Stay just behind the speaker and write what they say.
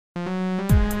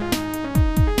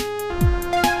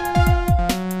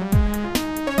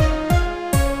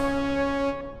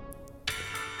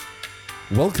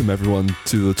Welcome everyone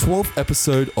to the 12th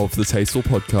episode of the Tasteful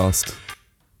Podcast.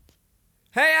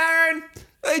 Hey Aaron!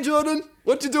 Hey Jordan,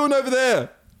 what you doing over there?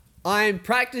 I'm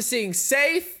practicing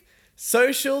safe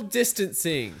social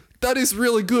distancing. That is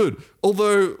really good,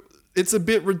 although it's a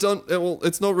bit redundant. Well,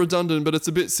 it's not redundant, but it's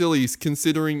a bit silly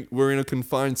considering we're in a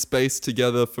confined space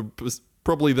together for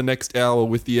probably the next hour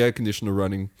with the air conditioner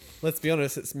running. Let's be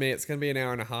honest, it's me. It's going to be an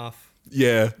hour and a half.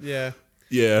 Yeah. Yeah.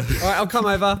 Yeah. All right, I'll come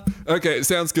over. Okay,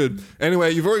 sounds good.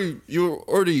 Anyway, you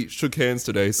already shook hands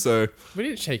today, so We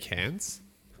didn't shake hands.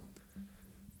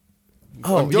 I'm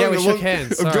Oh, yeah, going we along- shook hands.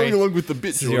 I'm Sorry. going along with the bit,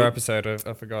 This is Jordan. your episode.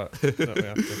 I forgot. that we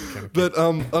have to kind of- But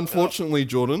unfortunately,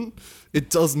 Jordan, it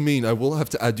does mean I will have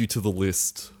to add you to the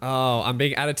list. Oh, I'm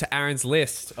being added to Aaron's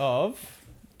list of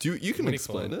You can What do you call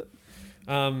explain it?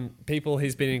 it. People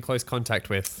he's been in close contact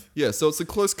with. Yeah, so it's a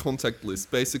close contact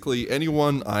list. Basically,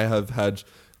 anyone I have had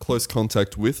close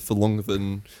contact with for longer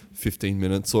than 15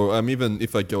 minutes, or even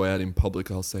if I go out in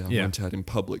public, I'll say I Yeah. went out in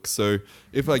public. So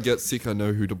if I get sick, I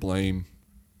know who to blame.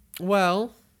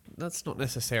 Well, that's not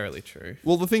necessarily true.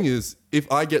 Well, the thing is, if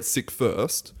I get sick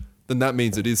first, then that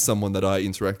means it is someone that I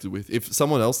interacted with. If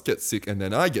someone else gets sick and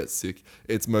then I get sick,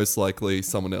 it's most likely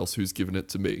someone else who's given it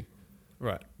to me.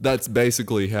 Right. That's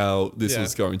basically how this Yeah.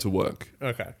 is going to work.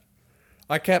 Okay.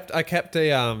 I kept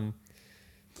a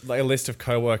like a list of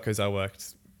coworkers I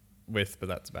worked with, but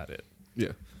that's about it.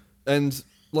 Yeah. And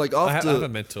like I after have a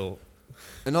mental.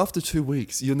 and after 2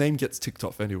 weeks, your name gets ticked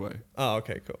off anyway. Oh,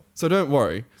 okay, cool, So don't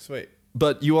worry. sweet.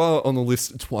 But you are on the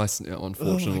list twice now,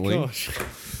 unfortunately. Oh my gosh.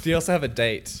 Do you also have a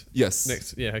date Yes.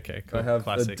 next? Yeah, okay, cool. I have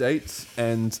Classic. a date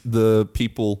and the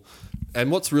people.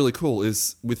 And what's really cool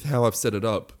is with how I've set it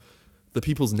up, the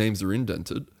people's names are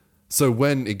indented. So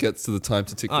when it gets to the time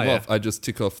to tick Oh, them yeah. off, I just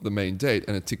tick off the main date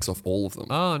and it ticks off all of them.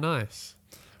 Oh, nice.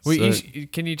 Well, So-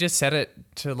 can you just set it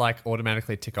to like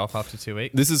automatically tick off after 2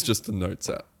 weeks? This is just a notes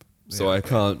app. So Yeah. I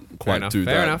can't Fair quite enough. do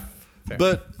Fair that. enough. Fair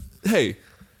But hey,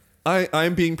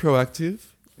 I'm being proactive.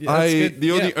 Yeah, that's good.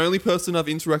 You're Yeah. the only person I've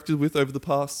interacted with over the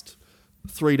past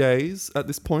 3 days at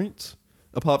this point,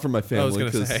 apart from my family. I was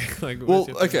gonna 'cause- say, like, what well, is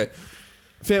your okay,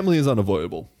 family is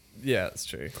unavoidable. Yeah, that's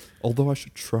true. Although I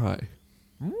should try.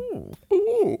 Ooh.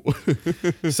 Ooh.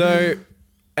 So,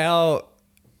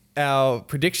 our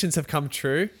predictions have come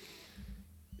true.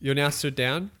 You're now stood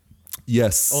down.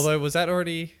 Yes. Although, was that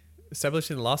already established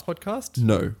in the last podcast?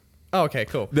 No. Oh, okay,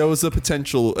 cool. There was a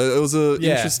potential. It was a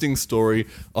Yeah. interesting story.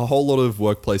 A whole lot of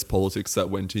workplace politics that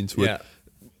went into Yeah. it.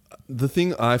 The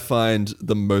thing I find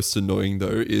the most annoying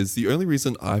though is the only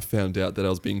reason I found out that I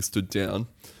was being stood down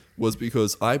was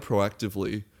because I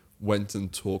proactively went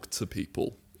and talked to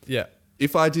people. Yeah.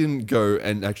 If I didn't go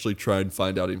and actually try and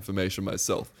find out information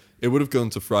myself, it would have gone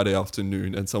to Friday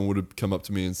afternoon and someone would have come up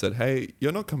to me and said, "Hey,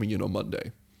 you're not coming in on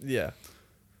Monday." Yeah.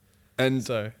 And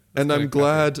So, that's and I'm kinda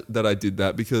glad that I did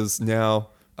that because now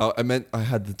I meant I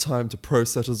had the time to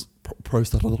process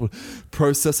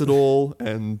it all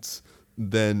and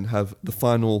then have the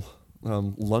final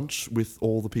lunch with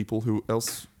all the people who got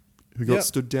Yep.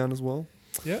 stood down as well.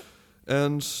 Yeah.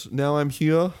 And now I'm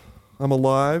here. I'm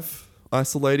alive,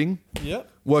 isolating, Yeah.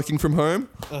 working from home,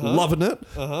 loving it.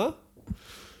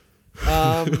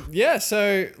 Yeah.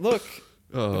 So look,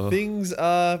 Uh, things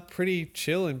are pretty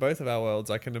chill in both of our worlds.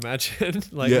 I can imagine.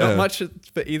 Like Yeah. not much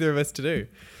for either of us to do.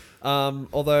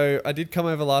 Although I did come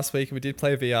over last week and we did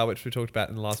play VR, which we talked about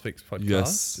in last week's podcast.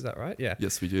 Yes. Is that right? Yeah.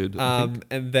 yes, we did. I think.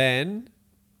 And then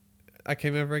I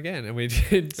came over again and we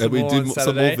did some And we more did on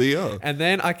some more Saturday. VR. And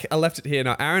then I left it here.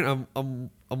 Now, Aaron, I'm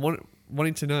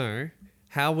wanting to know,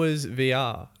 how was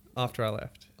VR after I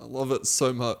left? I love it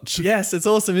so much. Yes, it's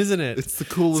awesome, isn't it? It's the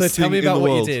coolest So tell thing me in about the what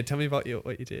world. you did. Tell me about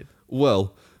what you did.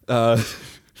 Well,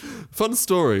 fun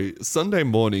story. Sunday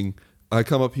morning, I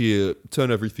come up here,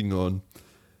 turn everything on,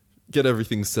 get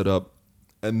everything set up,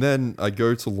 and then I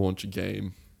go to launch a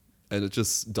game, and it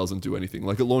just doesn't do anything.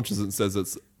 Like it launches and says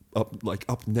it's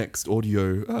up next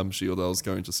audio shield I was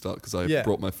going to start because I Yeah.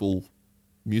 brought my full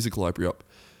music library up.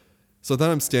 So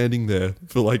then I'm standing there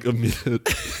for like a minute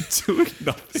doing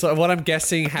nothing. So what I'm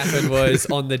guessing happened was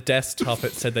on the desktop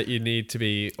it said that you need to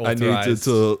be I authorized. needed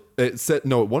to. It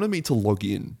wanted me to log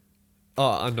in.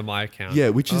 under my account. Yeah,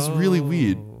 which is really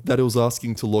weird Oh. that it was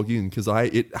asking to log in because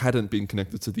it hadn't been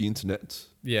connected to the internet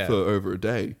Yeah. for over a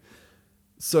day.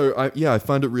 So I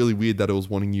find it really weird that it was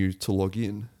wanting you to log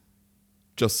in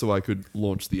just so I could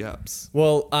launch the apps.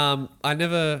 Well, I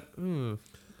never.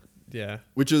 Yeah.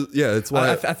 Which is it's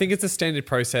why. I think it's a standard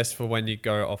process for when you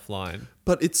go offline.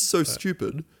 But it's so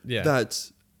stupid yeah.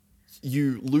 that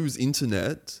you lose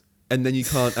internet and then you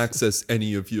can't access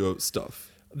any of your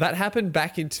stuff. That happened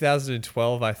back in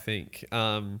 2012, I think.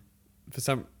 For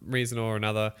some reason or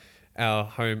another, our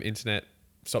home internet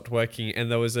stopped working, and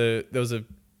there was a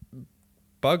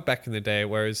bug back in the day.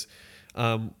 Whereas,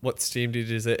 what Steam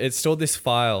did is it stored this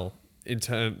file in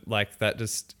term like that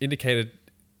just indicated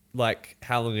like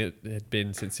how long it had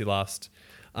been since you last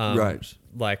Right.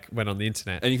 like went on the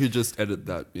internet. And you could just edit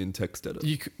that in text edit.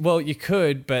 You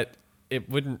could, but it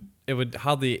would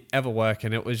hardly ever work,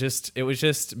 and it was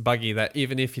just buggy that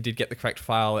even if you did get the correct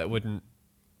file,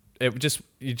 you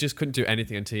just couldn't do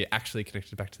anything until you actually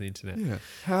connected back to the internet. Yeah.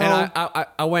 And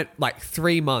I went like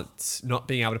 3 months not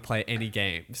being able to play any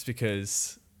games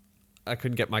because I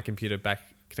couldn't get my computer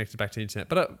connected back to the internet.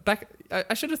 But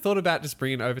I should have thought about just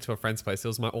bringing it over to a friend's place. It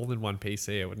was my all-in-one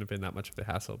PC. It wouldn't have been that much of a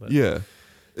hassle. But Yeah.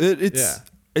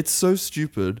 It's so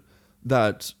stupid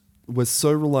that we're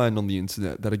so reliant on the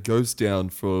internet that it goes down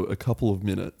for a couple of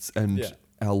minutes and Yeah.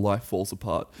 our life falls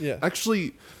apart. Yeah.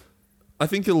 Actually, I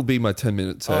think it'll be my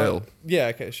 10-minute tale. Yeah,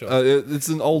 okay, sure. It's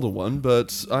an older one,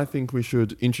 but I think we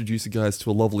should introduce you guys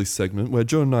to a lovely segment where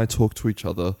Joe and I talk to each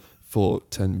other for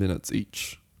 10 minutes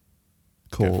each.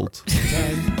 Called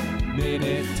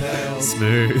 10-minute tale.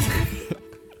 Smooth.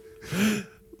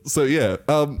 So yeah,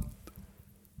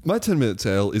 my 10-minute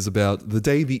tale is about the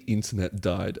day the internet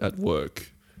died at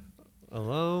work. A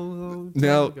long time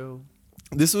Now, ago.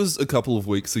 this was a couple of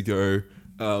weeks ago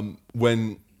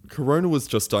when Corona was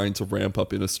just starting to ramp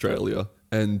up in Australia,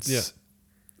 and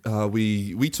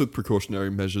we took precautionary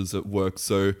measures at work.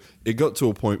 So it got to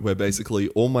a point where basically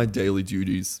all my daily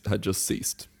duties had just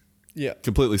ceased, Yeah.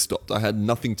 completely stopped. I had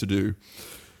nothing to do.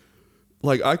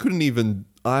 Like I couldn't even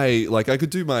I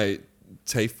could do my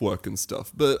TAFE work and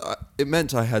stuff, but it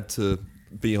meant I had to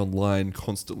be online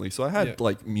constantly. So I had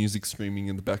like music streaming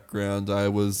in the background. I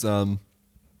was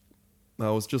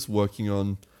just working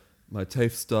on my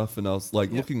TAFE stuff, and I was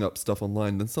like looking up stuff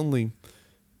online. Then suddenly,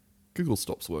 Google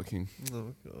stops working,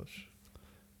 Oh gosh.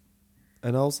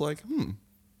 and I was like,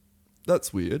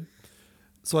 that's weird.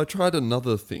 So I tried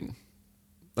another thing.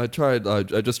 I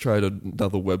just tried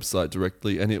another website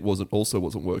directly, and it wasn't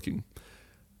working.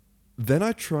 Then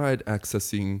I tried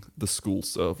accessing the school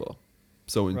server,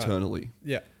 so internally.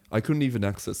 Yeah. I couldn't even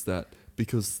access that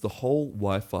because the whole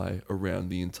Wi-Fi around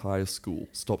the entire school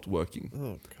stopped working.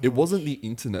 Oh, It wasn't the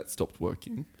internet stopped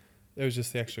working. It was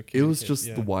just the actual It was just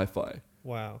the Wi-Fi,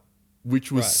 Wow.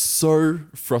 which was so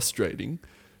frustrating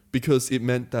because it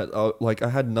meant that I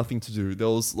had nothing to do. There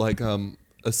was like a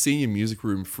senior music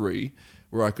room free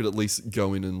where I could at least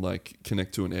go in and like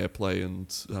connect to an AirPlay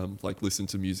and like listen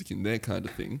to music in there kind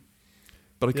of thing.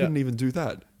 But I couldn't even do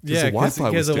that. Yeah, because the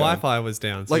down. Wi-Fi was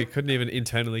down, so Like- you couldn't even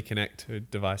internally connect to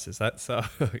devices. That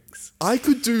sucks. I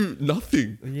could do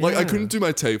nothing. Like I Yeah. couldn't do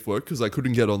my TAFE work because I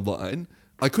couldn't get online.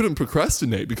 I couldn't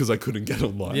procrastinate because I couldn't get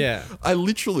online. Yeah. I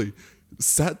literally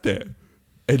sat there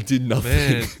and did nothing.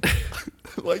 Man.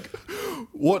 Like,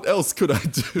 what else could I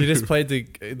do? You just played the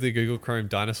Google Chrome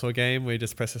dinosaur game where you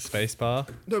just press a space bar.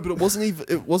 No, but it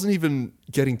wasn't even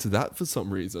getting to that for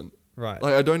some reason. Right.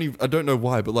 Like I don't know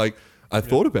why, but like I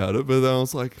thought about it, but then I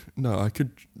was like, no, I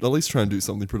could at least try and do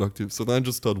something productive. So then I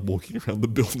just started walking around the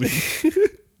building.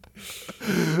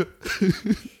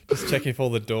 Just checking if all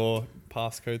the door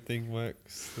passcode thing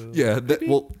works. Yeah,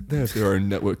 they have their own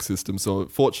network system, so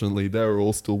fortunately they're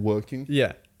all still working.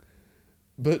 Yeah.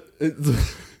 But it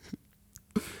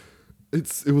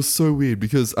was so weird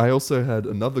because I also had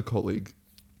another colleague.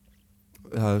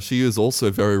 She is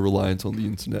also very reliant on the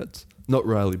internet. Not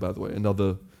Riley, by the way,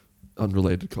 another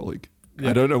unrelated colleague. Yeah.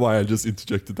 I don't know why I just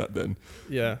interjected that then.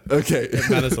 Yeah. Okay. It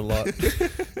matters a lot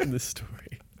in this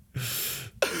story.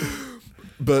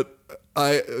 But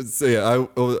I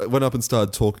went up and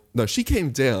started talking. No, she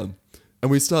came down and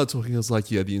we started talking. I was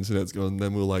like, yeah, the internet's gone. And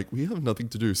then we were like, we have nothing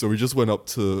to do. So we just went up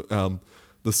to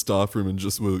the staff room and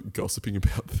just were gossiping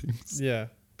about things. Yeah.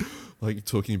 Like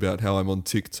talking about how I'm on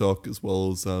TikTok as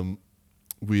well as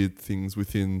weird things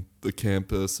within the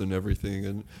campus and everything.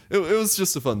 And it was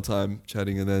just a fun time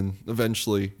chatting. And then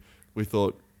eventually we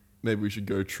thought maybe we should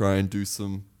go try and do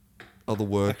some other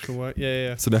work. Actual work.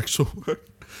 Yeah. Some actual work.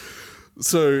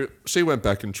 So she went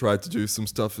back and tried to do some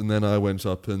stuff, and then I went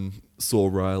up and saw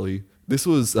Riley. This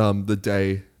was the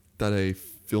day that a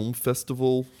film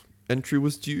festival entry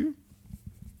was due.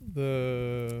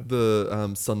 The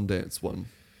Sundance one.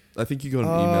 I think you got an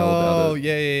email about it. Oh,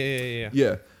 yeah.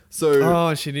 Yeah. So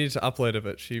Oh, she needed to upload it,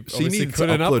 but she obviously needed to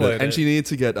couldn't upload it, it. and she needed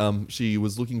to get she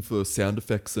was looking for sound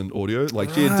effects and audio. Like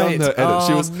she had done her edit.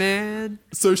 She was man.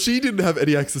 So she didn't have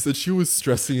any access, and she was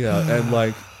stressing out. And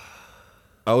like,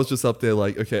 I was just up there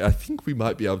like, okay, I think we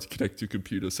might be able to connect to a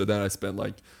computer. So then I spent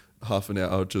like half an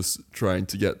hour just trying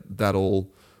to get that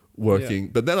all working.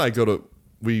 But then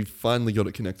we finally got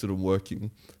it connected and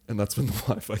working. And that's when the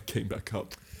Wi-Fi came back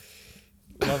up.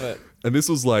 Love it. And this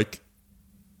was like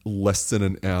less than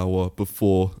an hour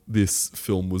before this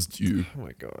film was due. Oh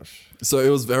my gosh. So it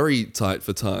was very tight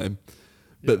for time.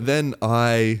 But then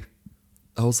I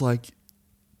was like,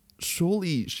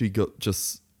 surely she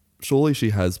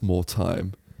has more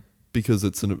time because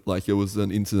it was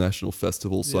an international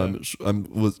festival. So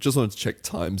was just wanted to check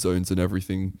time zones and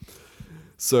everything.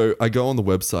 So I go on the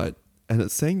website and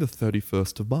it's saying the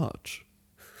 31st of March.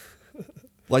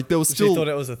 Like there was She still, thought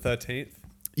it was the 13th.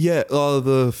 yeah,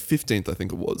 the 15th, I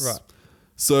think it was. Right.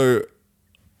 So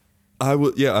I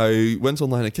went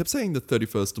online. It kept saying the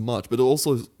 31st of March, but it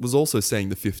was also saying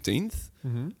the 15th.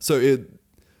 Mm-hmm. So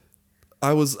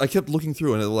I kept looking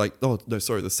through and it was like, oh, no,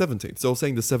 sorry, the 17th. So I was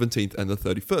saying the 17th and the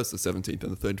 31st, the 17th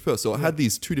and the 31st. So I had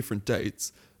these two different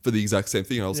dates for the exact same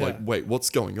thing. And I was like, wait, what's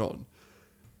going on?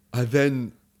 I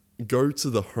then go to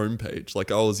the homepage.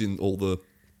 Like I was in all the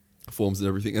forms and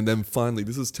everything. And then finally,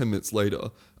 this is 10 minutes later,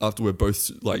 after we're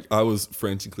both, like, I was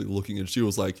frantically looking and she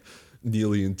was like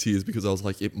nearly in tears because I was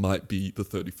like, it might be the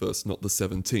 31st, not the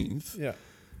 17th. Yeah.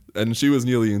 And she was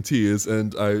nearly in tears.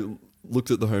 And I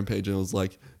looked at the homepage and I was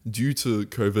like, due to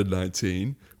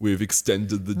COVID-19, we've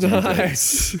extended the due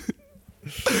dates.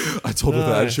 I told her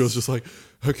that and she was just like,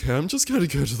 okay, I'm just going to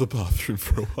go to the bathroom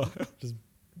for a while. Just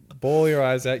bawl your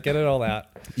eyes out, get it all out.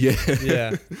 Yeah.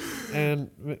 Yeah. And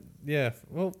yeah,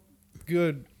 well,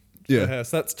 good. Yeah. For her.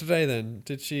 So that's today then.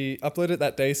 Did she upload it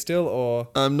that day still or?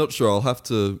 I'm not sure. I'll have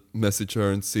to message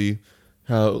her and see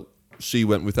how she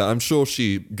went with that. I'm sure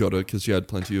she got it because she had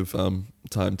plenty of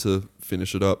time to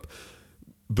finish it up.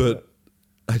 But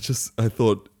I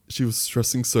thought she was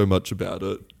stressing so much about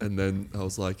it. And then I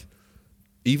was like,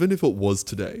 even if it was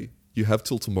today, you have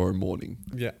till tomorrow morning.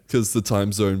 Yeah. Because the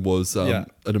time zone was an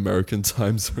American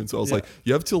time zone. So I was like,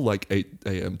 you have till like 8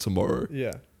 a.m. tomorrow.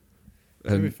 Yeah.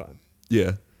 And it'll be fine.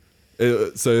 Yeah.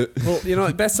 Well, you know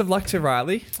what? Best of luck to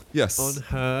Riley. Yes. On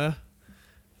her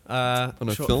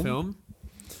short film.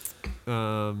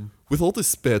 With all this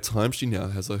spare time she now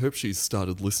has, I hope she's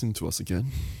started listening to us again.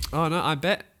 Oh, no, I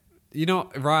bet. You know,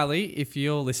 Riley, if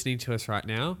you're listening to us right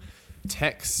now,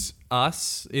 text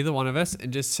us, either one of us,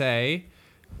 and just say,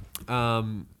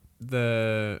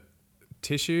 the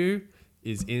tissue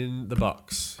is in the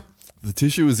box. The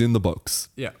tissue is in the box.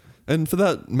 Yeah. And for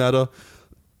that matter,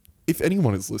 if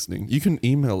anyone is listening, you can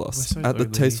email us at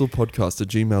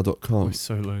thetastefulpodcast@gmail.com. We're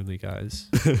so lonely, guys.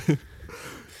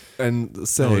 And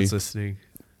say... No one's listening.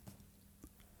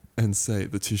 And say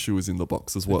the tissue is in the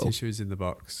box as well. The tissue is in the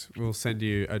box. We'll send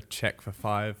you a check for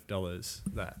 $5.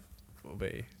 That will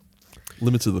be...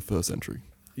 Limit to the first entry.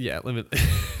 Yeah, limit... yeah,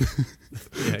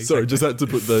 exactly. Sorry, just had to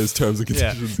put those terms and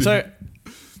conditions in. So,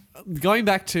 going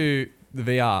back to the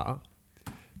VR...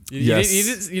 You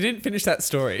didn't finish that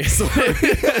story.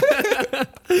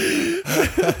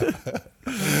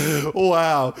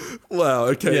 Wow.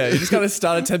 Okay. Yeah, you just kind of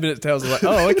started 10 minutes tales. Like,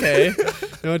 oh, okay.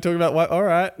 You want to talk about what? All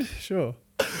right, sure.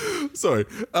 Sorry.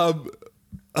 I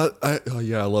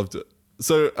loved it.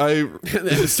 So End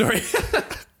of story.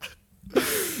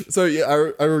 So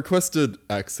yeah, I requested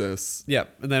access. Yeah,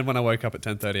 and then when I woke up at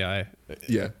 10:30,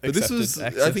 But this was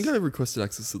access. I think I requested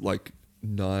access at like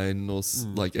 9 or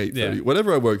like 8:30. Yeah.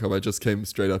 Whenever I woke up, I just came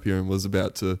straight up here and was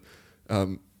about to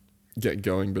get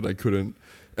going, but I couldn't.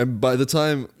 And by the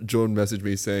time Jordan messaged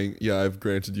me saying, "Yeah, I've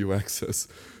granted you access,"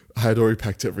 I had already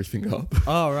packed everything up.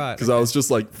 Oh right, Because I was just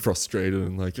like frustrated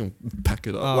and like, pack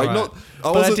it up. Oh, like right. not.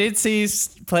 I did see you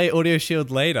play Audio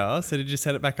Shield later. So did you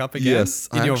set it back up again? Yes,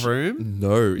 in your room.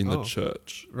 No, in the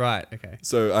church. Right. Okay.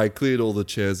 So I cleared all the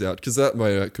chairs out because that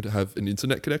way I could have an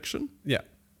internet connection. Yeah.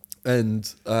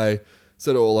 And I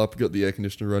set it all up, got the air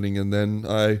conditioner running, and then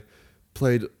I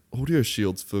played Audio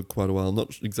Shields for quite a while. I'm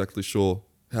not exactly sure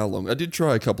how long. I did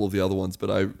try a couple of the other ones, but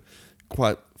I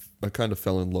kind of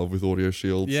fell in love with Audio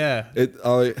Shields. Yeah.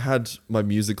 I had my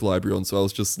music library on, so I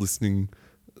was just listening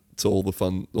to all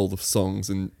the songs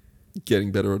and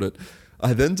getting better at it.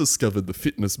 I then discovered the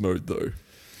fitness mode though.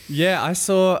 Yeah, I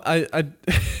saw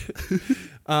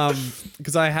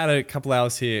because I had a couple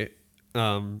hours here,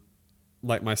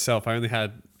 like myself. I only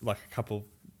had like a couple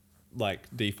like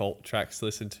default tracks to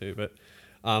listen to, but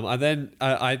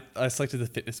I selected the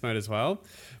fitness mode as well.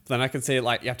 But then I could see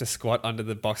like you have to squat under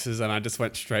the boxes, and I just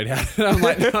went straight out. And I'm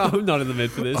like, no, I'm not in the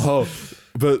mood for this. Oh,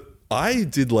 but I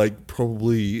did like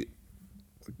probably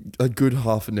a good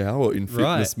half an hour in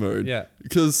fitness mode. Yeah,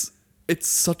 because it's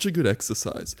such a good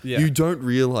exercise. Yeah. You don't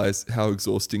realize how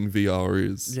exhausting VR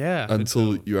is. Yeah,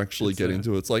 Until until you actually it's get a-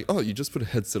 into it. It's like, oh, you just put a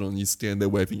headset on, you stand there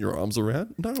waving your arms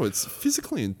around. No, it's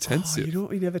physically Oh, intensive. you know what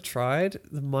we never tried?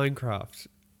 The Minecraft.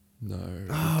 No,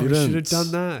 Oh, we we should didn't. have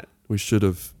done that. We should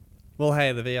have. Well,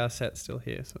 hey, the VR set's still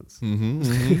here, so it's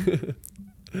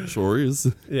Sure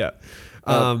is. yeah.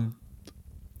 Um,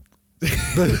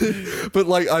 but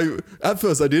like at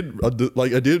first I didn't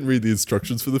read the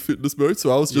instructions for the fitness mode,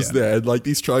 so I was just Yeah. there and like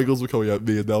these triangles were coming at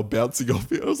me and they were bouncing off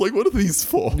me. I was like, what are these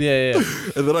for? Yeah, yeah,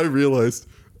 And then I realized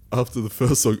after the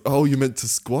first song, oh, you meant to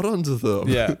squat under them.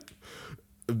 yeah.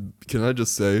 Can I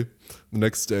just say, the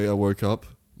next day I woke up,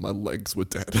 my legs were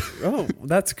dead. Oh,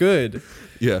 that's good.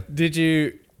 Yeah. Did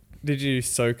you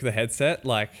soak the headset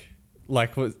I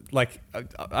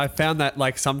found that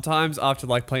like sometimes after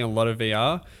like playing a lot of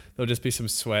VR there'll just be some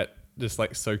sweat just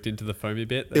like soaked into the foamy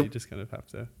bit that you just kind of have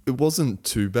to. It wasn't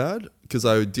too bad because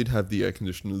I did have the air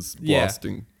conditioners Yeah.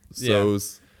 blasting. So Yeah. it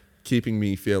was keeping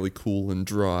me fairly cool and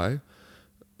dry.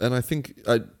 And I think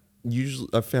I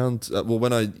found,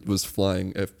 when I was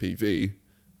flying FPV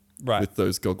Right. with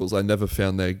those goggles, I never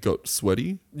found they got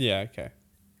sweaty. Yeah. Okay.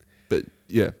 But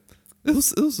yeah, it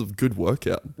was a good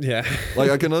workout. Yeah. Like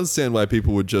I can understand why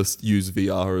people would just use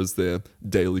VR as their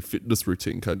daily fitness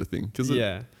routine kind of thing because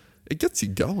Yeah. it gets you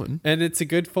going. And it's a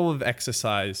good form of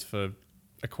exercise for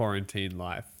a quarantine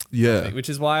life. I Yeah. think, which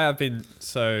is why I've been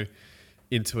so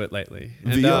into it lately.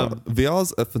 And,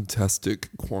 VR's a fantastic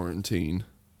quarantine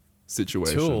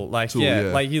situation. tool, like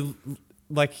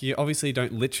you obviously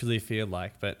don't literally feel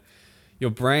like, but your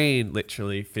brain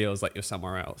literally feels like you're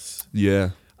somewhere else.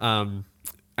 Yeah.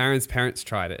 Aaron's parents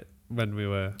tried it when we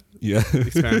were Yeah.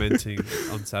 experimenting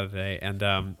on Saturday,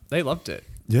 and they loved it.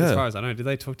 Yeah. As far as I know, did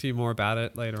they talk to you more about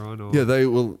it later on? Or? Yeah, they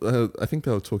will. I think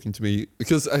they were talking to me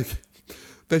because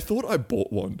they thought I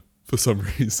bought one for some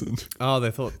reason. Oh,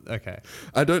 they thought okay.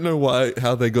 I don't know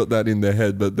how they got that in their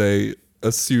head, but they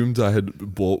assumed I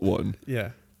had bought one. Yeah.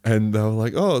 And they were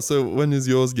like, oh, so when is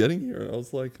yours getting here? I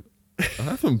was like, I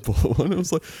haven't bought one. I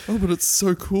was like, oh, but it's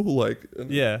so cool. Like, and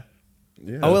Yeah.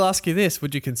 yeah. I will ask you this: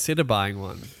 would you consider buying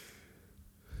one?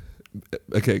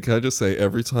 Okay, can I just say,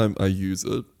 every time I use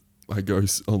it, I go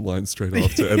online straight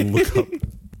after and look up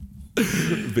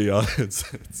VR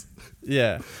headsets.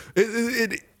 Yeah.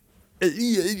 Yes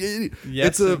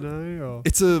it's or no? Or?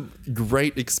 It's a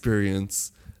great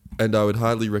experience, and I would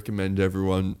highly recommend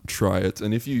everyone try it.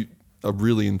 And if you are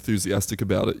really enthusiastic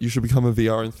about it, you should become a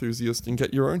VR enthusiast and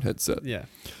get your own headset. Yeah.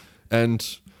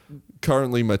 And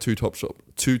currently, my two top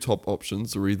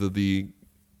options are either the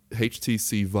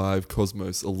HTC Vive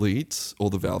Cosmos Elite or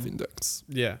the Valve Index.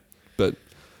 Yeah. But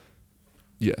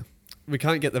yeah, We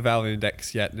can't get the Valve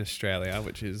Index yet in Australia,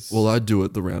 which is well, I'd do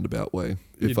it the roundabout way.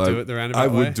 You'd do it the roundabout I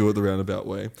way? would do it the roundabout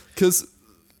way because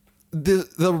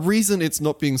the reason it's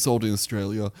not being sold in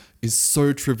Australia is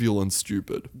so trivial and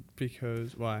stupid.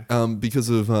 because why? Because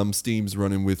of Steam's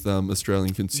running with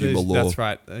Australian consumer law. That's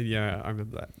right. Yeah, I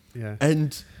remember that. Yeah.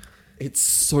 And it's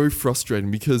so frustrating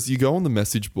because you go on the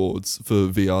message boards for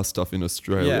VR stuff in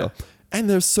Australia, and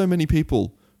there's so many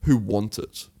people who want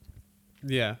it.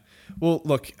 Yeah. Well,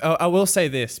 look, I will say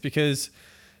this because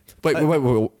Wait.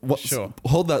 What? Sure.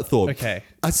 Hold that thought. Okay.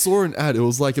 I saw an ad. It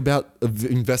was like about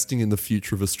investing in the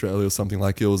future of Australia or something.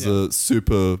 Like it was Yeah. a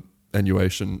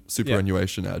superannuation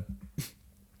ad,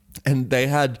 and they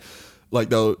had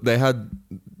they had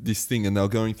this thing, and they were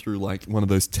going through like one of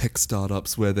those tech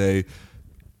startups where they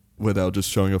were just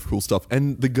showing off cool stuff.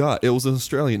 And the guy, it was an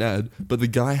Australian ad, but the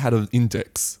guy had an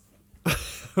index.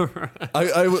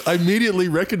 I immediately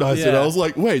recognized it. Yeah. I was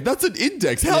like, wait, that's an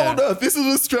index. How Yeah. on earth? This is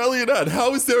an Australian ad.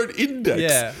 How is there an index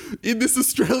Yeah. in this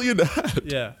Australian ad?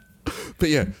 yeah. But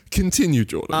yeah, continue,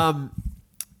 Jordan.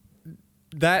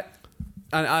 That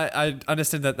and I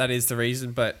understand that is the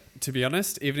reason, but to be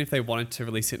honest, even if they wanted to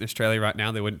release it in Australia right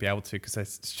now, they wouldn't be able to because they're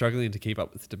struggling to keep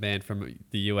up with the demand from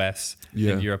the US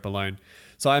Yeah. and Europe alone.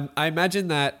 So I imagine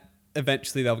that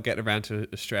eventually they'll get around to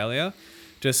Australia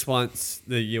just once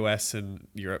the US and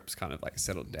Europe's kind of like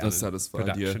settled down. Are and satisfied,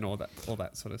 production, all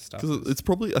that sort of stuff. Because it's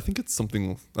probably, I think it's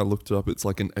something, I looked it up, it's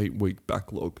like an 8-week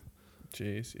backlog.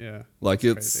 Jeez, yeah. Like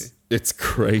That's it's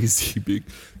crazy big.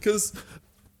 Because,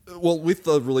 well, with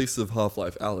the release of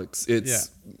Half-Life Alyx, it's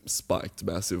spiked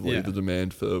massively, Yeah. the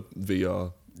demand for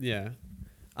VR. Yeah.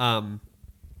 I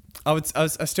would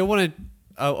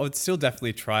still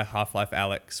definitely try Half-Life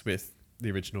Alyx with the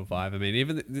original Vive. I mean,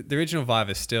 even the original Vive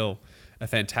is still a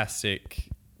fantastic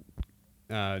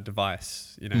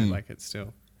device. You know, like it's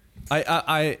still.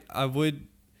 I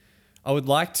would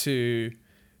like to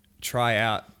try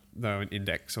out though an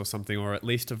Index or something, or at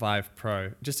least a Vive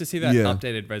Pro, just to see that Yeah.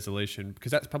 updated resolution,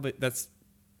 because that's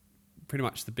pretty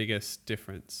much the biggest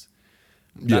difference.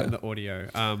 That and the audio.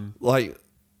 Like,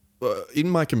 in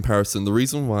my comparison, the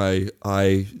reason why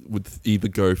I would either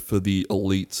go for the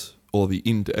Elite or the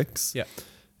Index, Yeah.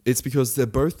 it's because they're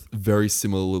both very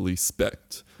similarly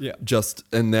spec'd. Yeah.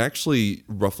 And they're actually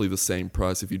roughly the same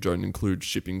price if you don't include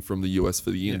shipping from the US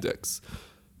for the Index.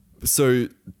 So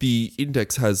the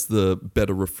Index has the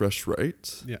better refresh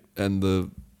rate, Yeah.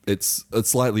 and it's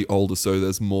slightly older, so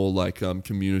there's more like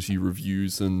community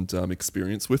reviews and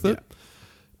experience with it.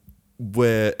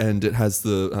 And it has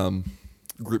the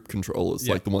grip controllers,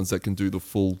 like the ones that can do the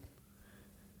full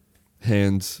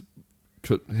hand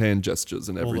gestures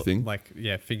and everything.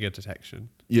 Finger detection.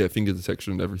 Yeah, finger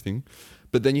detection and everything.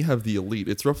 But then you have the Elite.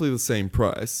 It's roughly the same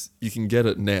price. You can get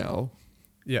it now.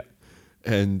 Yeah.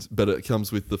 But it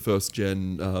comes with the first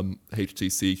gen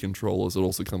HTC controllers. It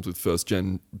also comes with first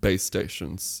gen base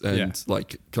stations, and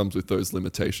comes with those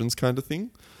limitations kind of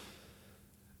thing.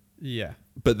 Yeah.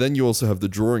 But then you also have the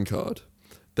drawing card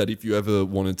that if you ever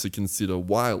wanted to consider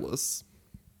wireless,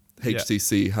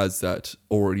 HTC has that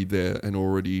already there and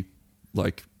already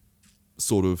like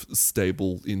sort of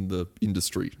stable in the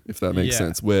industry, if that makes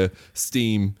sense. Where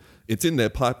Steam, it's in their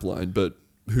pipeline, but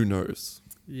who knows?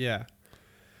 Yeah.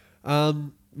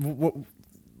 What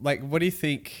do you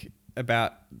think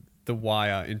about the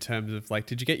Wire in terms of like,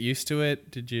 did you get used to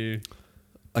it?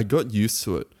 I got used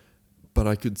to it, but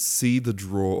I could see the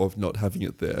draw of not having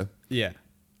it there. Yeah.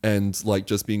 And like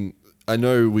just being, I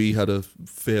know we had a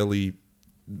fairly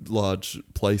large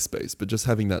play space, but just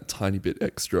having that tiny bit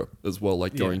extra as well,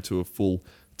 like going to a full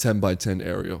 10 by 10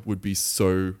 area would be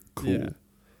so cool. Yeah.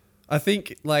 I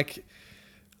think like,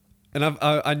 and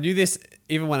I knew this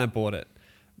even when I bought it,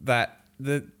 that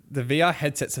the VR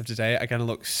headsets of today are going to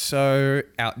look so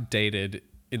outdated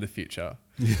in the future.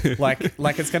 like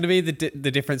it's going to be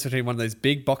the difference between one of those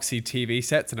big boxy TV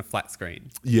sets and a flat screen.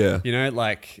 Yeah. You know,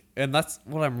 like, and that's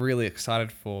what I'm really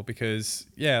excited for, because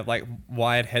like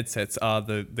wired headsets are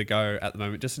the go at the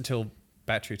moment, just until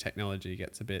battery technology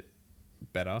gets a bit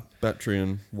better. Battery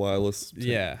and wireless.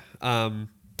 Yeah.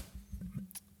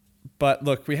 But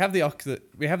look, we have the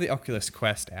Oculus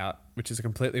Quest out, which is a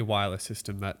completely wireless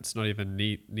system that's not even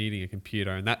needing a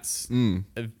computer, and that's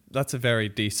a very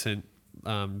decent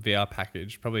VR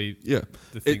package. Probably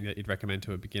the thing that you'd recommend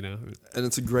to a beginner. And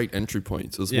it's a great entry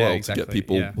point as well to get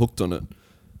people hooked on it.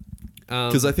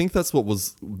 Because I think that's what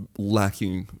was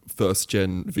lacking first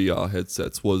gen VR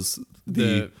headsets was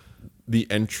the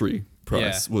entry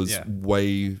price was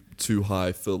way too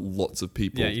high for lots of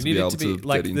people to be able to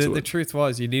get into it. The truth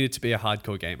was, you needed to be a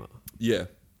hardcore gamer. Yeah.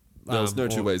 There was no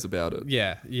two ways about it.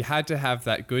 Yeah. You had to have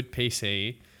that good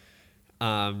PC,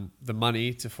 the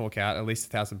money to fork out at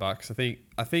least $1,000.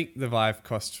 I think the Vive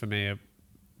cost for me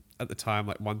at the time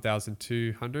like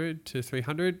 $1,200 to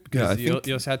 $300, because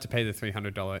you also had to pay the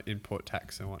 $300 import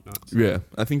tax and whatnot. So. Yeah.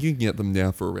 I think you can get them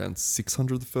now for around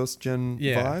 $600 the first gen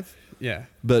Vive. Yeah.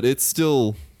 But it's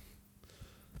still...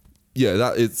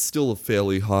 it's still a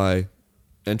fairly high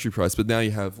entry price. But now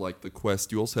you have like the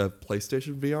Quest. You also have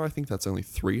PlayStation VR. I think that's only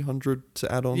 $300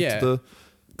 to add on to the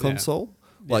console.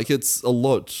 Yeah. Like it's a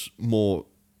lot more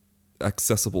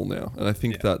accessible now, and I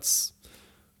think that's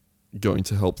going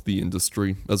to help the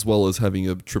industry, as well as having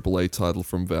a AAA title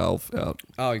from Valve out.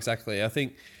 Oh, exactly. I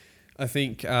think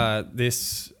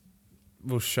this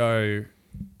will show,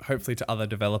 hopefully, to other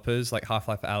developers like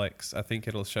Half-Life Alyx. I think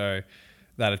it'll show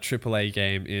that a AAA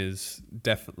game is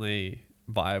definitely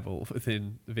viable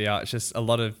within VR. It's just a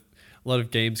lot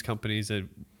of games companies are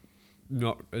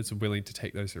not as willing to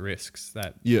take those risks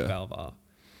that Valve are.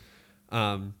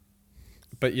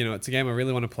 But it's a game I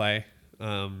really want to play.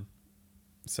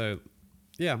 So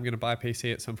I'm going to buy a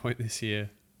PC at some point this year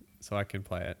so I can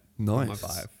play it on my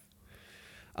Vive.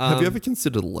 Have you ever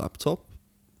considered a laptop?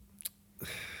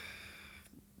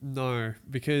 No,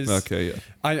 because okay,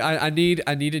 I need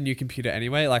a new computer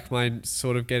anyway. Like mine's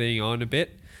sort of getting on a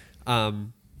bit,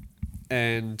 and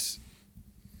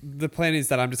the plan is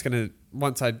that I'm just gonna,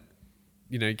 once I,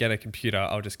 get a computer,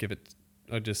 I'll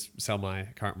just sell my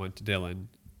current one to Dylan,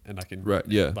 and I can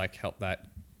like help that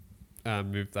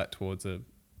move that towards a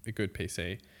good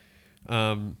PC.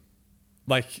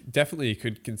 Like definitely you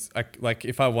could like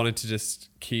if I wanted to just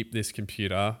keep this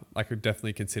computer, I could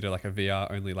definitely consider like a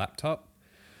VR only laptop.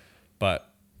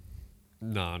 But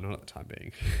no, not at the time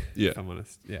being. Yeah. If I'm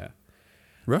honest. Yeah.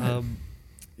 Right.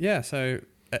 So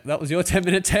that was your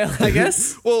 10-minute tale, I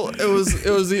guess. Well, it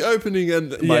was the opening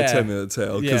and my 10-minute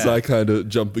tale, because I kind of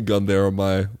jumped the gun there on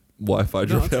my Wi-Fi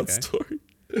dropout story.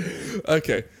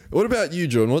 Okay. What about you,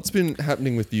 John? What's been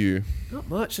happening with you? Not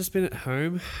much. Just been at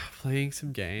home playing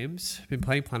some games. Been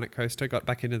playing Planet Coaster. Got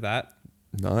back into that.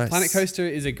 Nice. Planet Coaster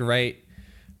is a great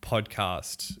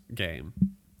podcast game.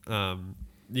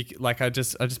 I've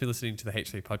just been listening to the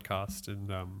H3 podcast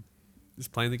and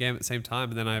just playing the game at the same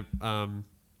time, and then I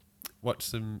watched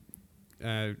some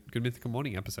Good Mythical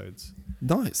Morning episodes.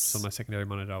 Nice. So on my secondary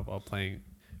monitor while playing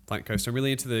Planet Coaster. I'm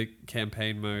really into the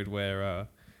campaign mode where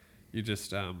you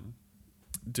just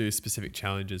do specific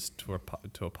challenges to a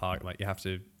park. Like you have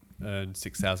to earn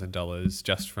 $6,000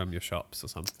 just from your shops or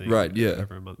something. Right. Yeah.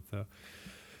 Over a month or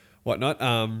whatnot.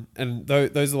 And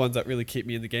those are the ones that really keep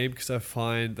me in the game, because I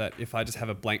find that if I just have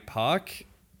a blank park,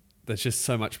 there's just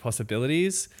so much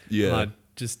possibilities. Yeah. And I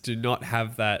just do not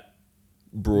have that.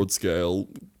 Broad scale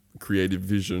creative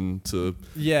vision to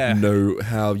Yeah. know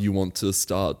how you want to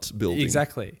start building.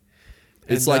 Exactly.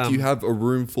 It's And, like you have a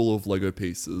room full of Lego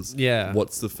pieces. Yeah.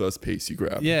 What's the first piece you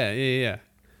grab? Yeah.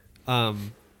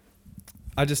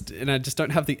 I just don't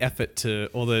have the effort to,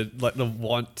 or the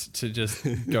want to just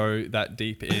go that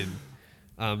deep in.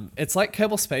 It's like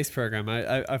Kerbal Space Program.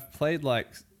 I've played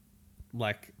like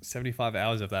 75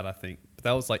 hours of that, I think. But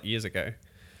that was like years ago.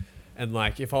 And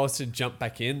like if I was to jump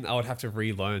back in, I would have to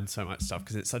relearn so much stuff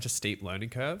because it's such a steep learning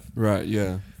curve. Right.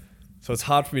 Yeah. So it's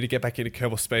hard for me to get back into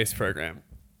Kerbal Space Program,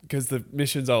 because the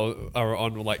missions are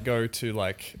on will like go to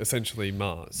like essentially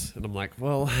Mars, and I'm like,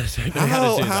 well, I don't know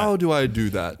how to do How that. do I do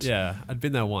that? Yeah, I'd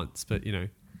been there once, but you know,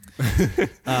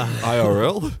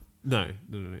 IRL? no.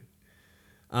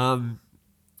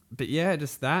 But yeah,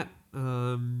 just that.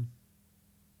 Hung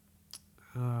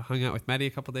out with Maddie a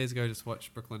couple of days ago. Just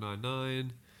watched Brooklyn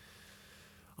Nine-Nine.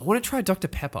 I want to try Dr.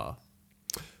 Pepper.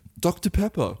 Dr.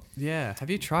 Pepper? Yeah, have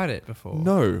you tried it before?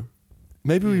 No.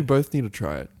 Maybe we Yeah. both need to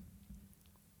try it.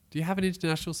 Do you have an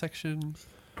international section?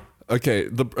 Okay.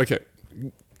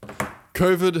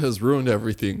 COVID has ruined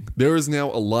everything. There is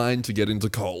now a line to get into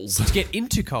Coles. To get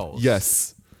into Coles?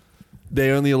 Yes.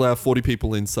 They only allow 40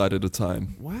 people inside at a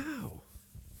time. Wow.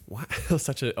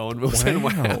 Such an Owen Wilson.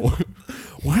 Wow.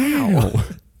 Wow.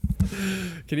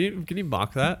 Can you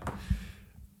mark that?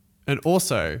 And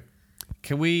also,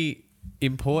 can we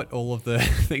import all of the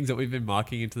things that we've been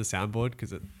marking into the soundboard?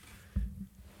 Because it.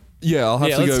 Yeah, I'll have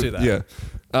Yeah, to let's go. do that. Yeah.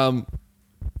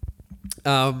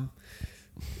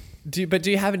 Do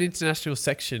you have an international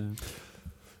section?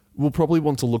 We'll probably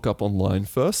want to look up online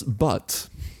first, but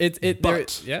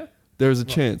Yeah. there is a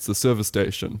chance the service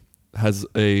station has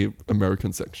a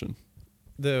American section.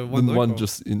 The one The local? one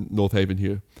just in North Haven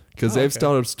here, because Oh, they've okay.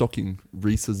 started stocking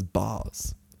Reese's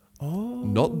bars. Oh.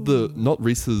 Not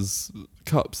Reese's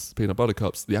cups, peanut butter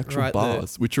cups, the actual Right,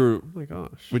 bars, which are Oh my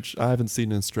gosh. which I haven't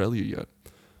seen in Australia yet.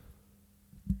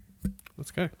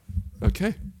 Let's go.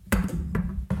 Okay.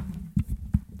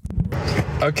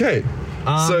 Okay.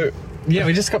 So Yeah,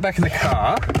 we just got back in the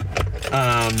car,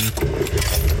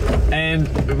 and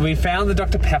we found the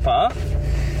Dr. Pepper,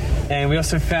 and we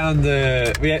also found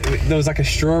there was like a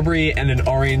strawberry and an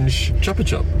orange Chupa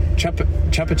Chup.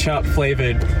 Chupa Chup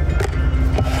flavored.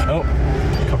 Oh,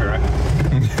 copyright.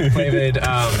 Flavored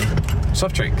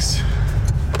soft drinks.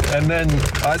 And then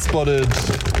I spotted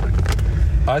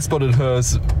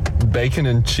hers bacon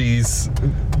and cheese,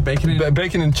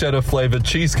 bacon and cheddar flavored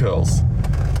cheese curls.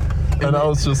 And I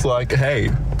was just like, hey,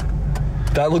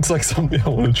 that looks like something I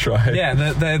want to try. Yeah,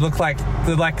 they look like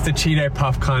they're like the Cheeto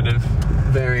Puff kind of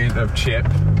variant of chip.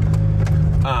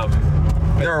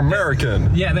 They're American.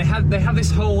 Yeah, they have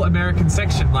this whole American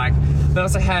section. Like they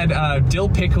also had dill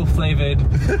pickle flavored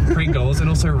Pringles and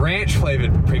also ranch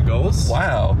flavored Pringles.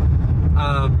 Wow.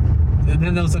 And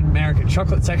then there was an American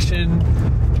chocolate section.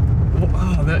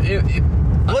 Oh,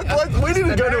 We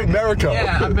didn't go to America.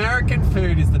 Yeah, American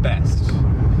food is the best.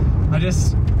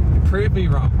 Prove me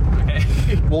wrong, okay?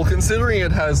 Well, considering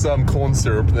it has corn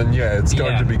syrup, then yeah, it's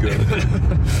going Yeah. to be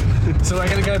good. So we're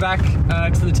gonna go back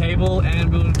to the table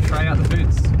and we'll try out the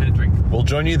foods and drink We'll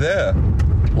join you there,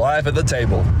 live at the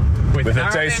table. with the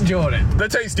Aaron and Jordan, The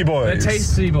Tasty Boys. the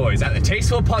Tasty Boys at the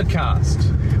Tasteful Podcast.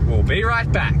 We'll be right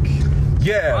back.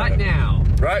 Yeah. Right now.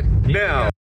 Right Here now.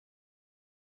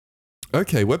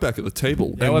 Okay, we're back at the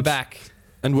table. Yeah, we're back.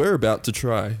 And we're about to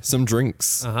try some drinks.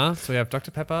 So we have Dr.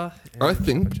 Pepper. And I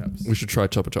think Chupa Chups. we should try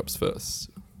Chupa Chups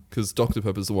first, because Dr.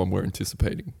 Pepper's the one we're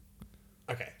anticipating.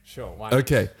 Okay, sure. Why not?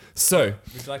 Okay, so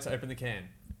Would you like to open the can?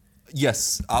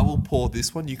 yes, I will pour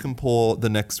this one. You can pour the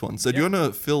next one. So do you want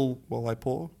to fill while I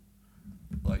pour?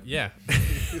 Yeah.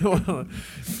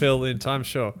 Fill in time,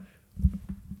 sure.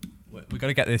 We got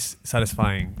to get this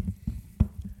satisfying.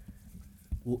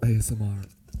 We'll ASMR it.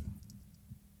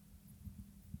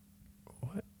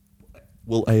 What?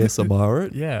 We'll ASMR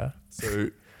it. Yeah. So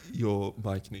your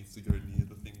mic needs to go near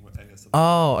the thing where ASMR.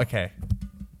 Oh, okay.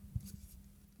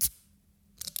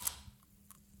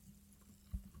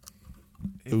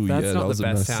 Ooh, That's yeah, not that was the a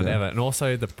best nice sound sound. ever. And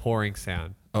also the pouring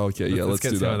sound. Oh, okay, yeah, let's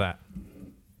get do some that. of that.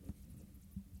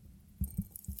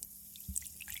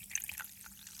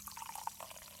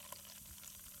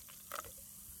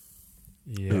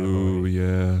 Yeah. Ooh, boy.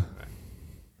 yeah.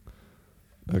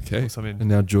 Okay. Pour some in. And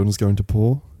now Jordan's going to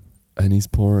pour, and he's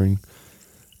pouring.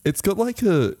 It's got like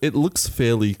it looks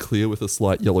fairly clear with a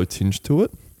slight yellow tinge to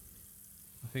it.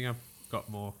 I think I've got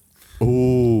more.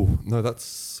 Oh, no,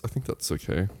 I think that's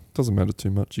okay. Doesn't matter too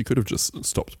much. You could have just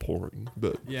stopped pouring,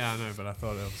 but. Yeah, I know, but I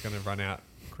thought I was going to run out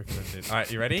quicker than it did. All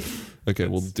right, you ready? Okay,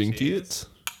 well, Let's dinky cheers.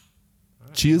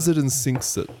 it. Cheers it and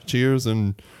sinks it. Cheers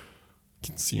and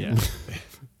consume. Yeah.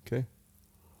 Okay.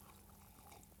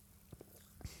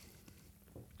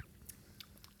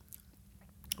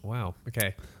 Wow.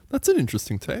 Okay. That's an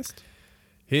interesting taste.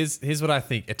 Here's what I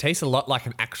think. It tastes a lot like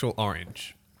an actual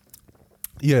orange.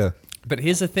 Yeah. But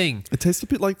here's the thing. It tastes a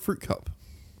bit like fruit cup.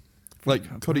 Like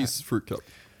cup, Coddy's fruit cup.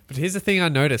 But here's the thing I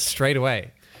noticed straight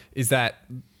away is that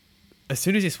as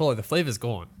soon as you swallow, the flavor's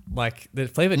gone. Like the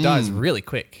flavor dies really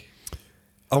quick.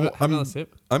 Have another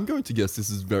sip. I'm going to guess this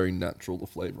is very natural, the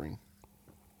flavoring.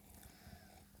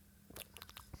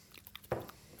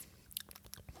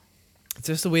 It's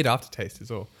just a weird aftertaste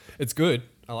is all. It's good.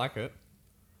 I like it.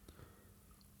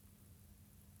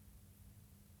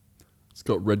 It's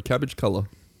got red cabbage color.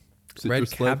 Red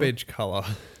Citrus flavor. cabbage color.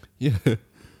 Yeah.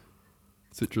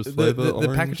 Citrus The flavor.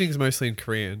 orange. packaging's mostly in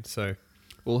Korean, so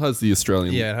Well, it has the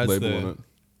Australian Yeah, it has label the- on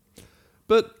it.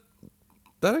 But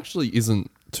that actually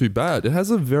isn't too bad. It has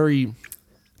a very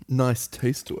nice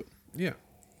taste to it. yeah.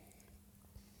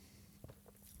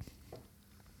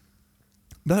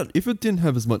 That if it didn't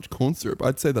have as much corn syrup,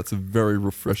 I'd say that's a very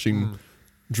refreshing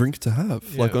drink to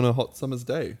have, like Yeah. on a hot summer's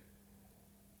day.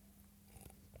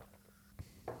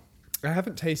 I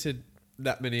haven't tasted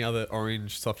that many other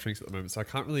orange soft drinks at the moment, so I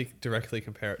can't really directly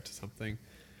compare it to something.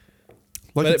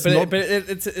 Like But, it's but, not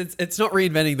it's not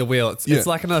reinventing the wheel. It's Yeah.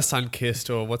 like another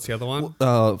Sunkist or what's the other one?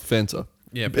 Fanta.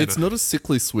 Yeah, It's Benna. not as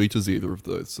sickly sweet as either of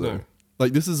those. So, No.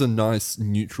 like, this is a nice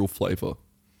neutral flavor.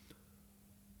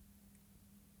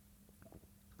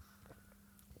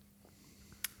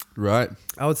 Right.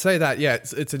 I would say that. Yeah,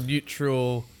 it's a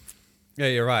neutral. Yeah,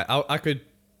 you're right. I could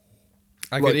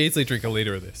Like- easily drink a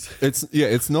liter of this.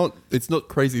 It's not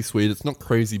crazy sweet. It's not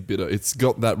crazy bitter. It's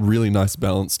got that really nice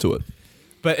balance to it.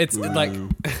 But it's like,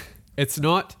 it's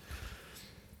not.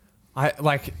 I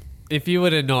like if you were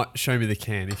to not show me the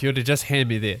can, if you were to just hand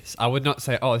me this, I would not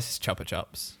say, "Oh, this is Chupa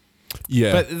Chups."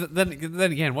 Yeah. But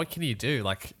then again, what can you do?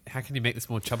 Like, how can you make this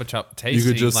more Chupa Chup tasty? you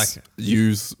could just like,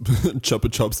 use Chupa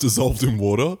Chups dissolved in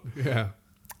water. yeah.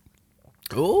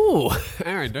 Ooh,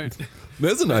 Aaron, don't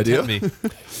There's an tempt idea. me.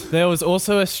 There was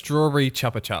also a strawberry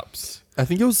Chupa Chups. I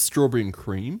think it was strawberry and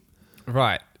cream.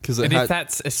 Right. 'Cause it and had- if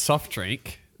that's a soft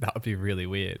drink, that would be really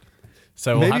weird.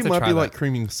 So we'll Maybe have it to might try be that. like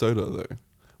creaming soda though.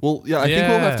 Well, yeah, I think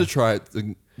we'll have Yeah. to try it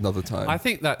another time. I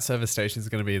think that service station is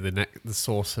going to be the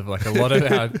source of like a lot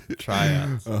of our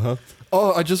tryouts.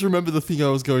 Oh, I just remember the thing I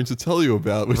was going to tell you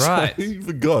about, which Right. I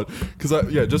forgot. Because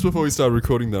just before we started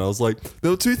recording that, I was like, there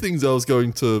were two things I was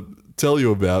going to tell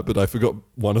you about, but I forgot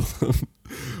one of them.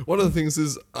 One of the things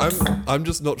is I'm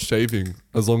just not shaving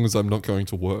as long as I'm not going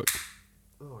to work.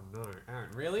 Oh no, Aaron,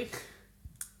 really?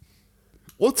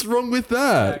 What's wrong with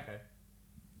that? Okay.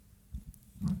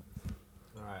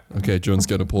 All right. Okay, John's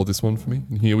going to pour this one for me.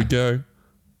 And here we go.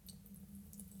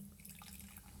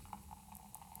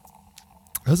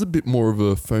 It has a bit more of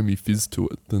a foamy fizz to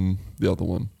it than the other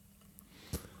one.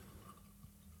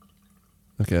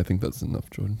 Okay, I think that's enough,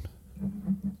 Jordan.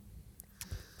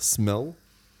 Smell?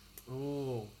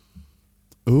 Ooh.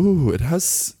 Ooh, it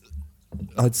has,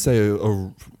 I'd say,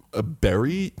 a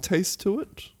berry taste to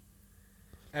it.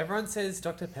 Everyone says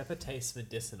Dr. Pepper tastes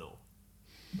medicinal,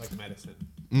 like medicine.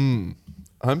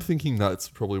 I'm thinking that's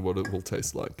probably what it will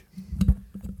taste like.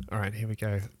 All right, here we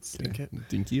go. Sink it.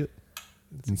 Dinky it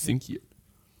and sinky it.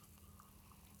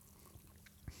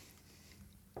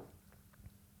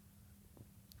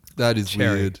 That is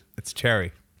Cherry. weird. It's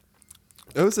cherry.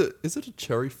 Oh, is it a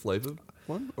cherry flavored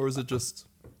one? Or is it just...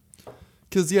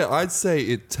 Because, yeah, I'd say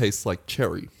it tastes like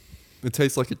cherry. It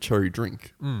tastes like a cherry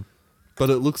drink. But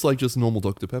it looks like just normal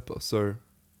Dr. Pepper, so...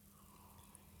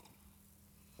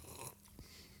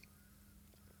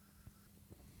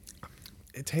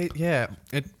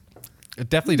 It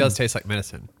definitely does taste like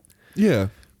medicine. Yeah.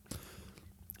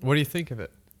 What do you think of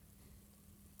it?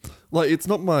 Like, it's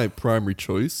not my primary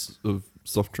choice of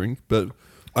soft drink, but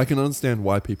I can understand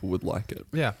why people would like it.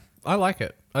 Yeah. I like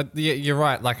it. Yeah, you're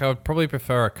right. Like I would probably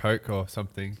prefer a Coke or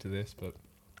something to this, but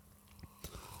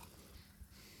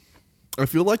I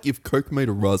feel like if Coke made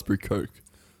a raspberry Coke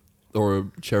or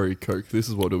a cherry Coke, this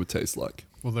is what it would taste like.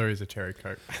 well, there is a cherry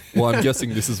Coke. Well, I'm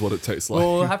guessing this is what it tastes like.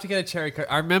 Well, we'll have to get a cherry Coke.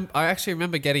 I actually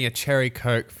remember getting a cherry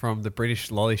Coke from the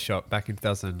British Lolly Shop back in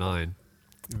 2009.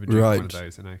 We were drinking one of Right.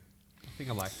 those, and I think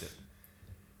I liked it.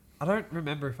 I don't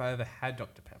remember if I ever had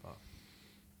Dr Pepper.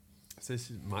 So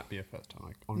this might be a first time.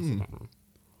 I honestly don't know.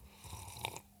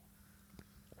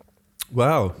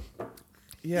 Wow.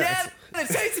 Yeah, the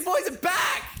Tasty Boys are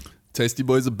back! Tasty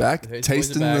Boys are back, Tasty Boys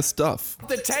tasting are the back. stuff.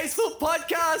 The Tasteful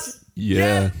Podcast!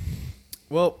 Yeah.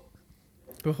 Well,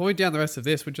 before we down the rest of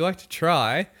this, would you like to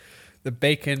try the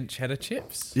bacon cheddar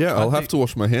chips? Yeah, I'll have to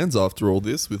wash my hands after all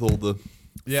this with all the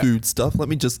Yeah. food stuff. Let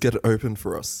me just get it open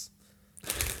for us.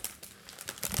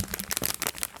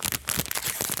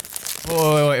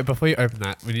 Wait. Before you open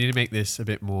that, we need to make this a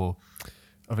bit more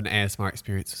of an ASMR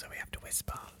experience, so we have to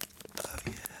whisper. Oh,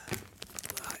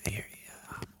 yeah.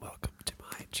 Welcome to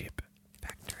my chip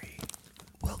factory.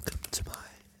 Welcome to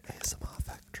my ASMR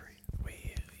factory.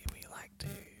 We like to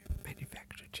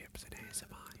manufacture chips and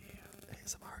ASMR here.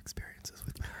 ASMR experiences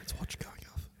with Parents Watch going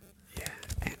off. Yeah,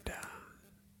 and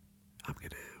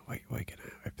we're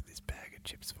gonna open this bag of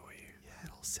chips for you. Yeah, it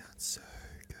all sounds so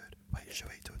good. Wait, should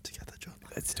we do it together, John?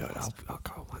 Let's do it. I'll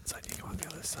go on one side, you go on the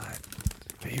other side.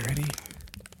 Are you ready?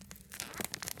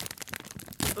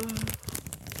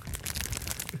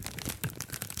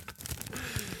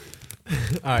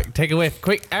 All right, take a whiff.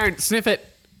 Quick, Aaron, sniff it.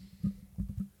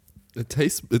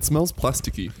 It smells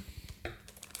plasticky.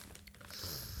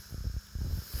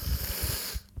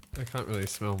 I can't really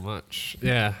smell much.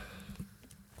 Yeah.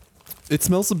 It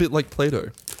smells a bit like Play-Doh.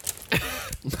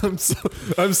 I'm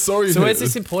sorry. So where's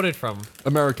this imported from?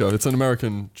 America. It's an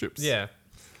American chips. Yeah.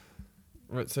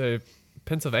 Right, so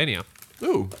Pennsylvania.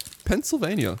 Ooh,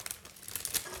 Pennsylvania.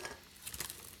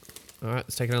 All right,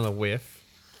 let's take another whiff.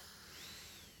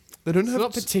 They don't It's have.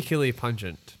 not particularly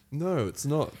pungent. No, it's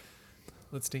not.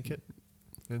 Let's stink it.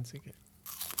 Then stink it.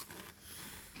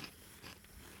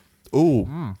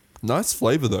 Ooh, nice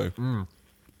flavor though.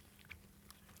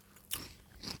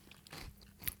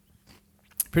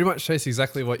 Pretty much tastes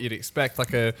exactly what you'd expect,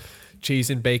 like a cheese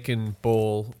and bacon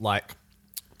ball. Like,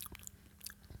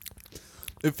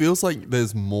 It feels like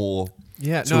there's more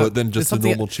yeah, to it than just a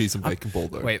normal cheese and bacon ball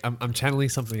though. Wait, I'm channeling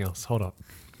something else. Hold up.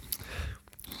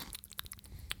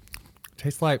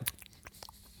 Tastes like.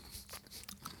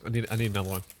 I need another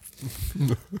one.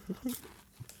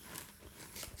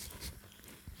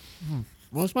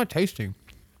 What's my tasting?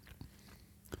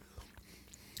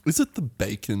 Is it the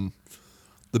bacon?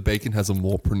 The bacon has a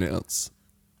more pronounced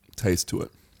taste to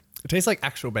it. It tastes like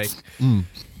actual bacon.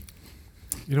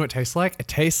 You know what it tastes like? It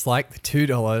tastes like the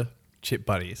 $2 chip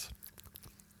buddies.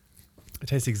 It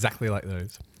tastes exactly like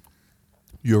those.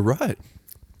 You're right.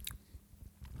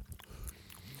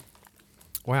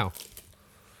 Wow.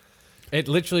 It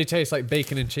literally tastes like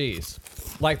bacon and cheese.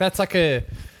 Like that's like a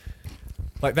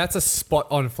that's a spot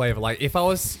on flavor. Like if I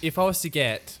was to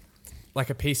get like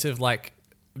a piece of like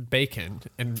bacon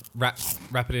and wrap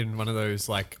it in one of those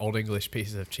like old English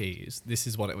pieces of cheese, this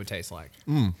is what it would taste like.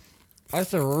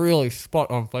 That's a really spot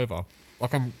on flavor.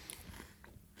 Like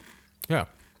yeah.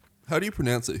 How do you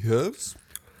pronounce it? Herbs?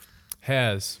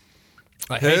 Hares.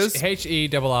 Like Hares?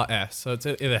 H-E-R-R-S. So it's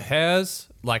either hares,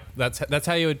 like that's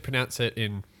how you would pronounce it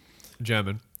in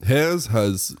German. Hares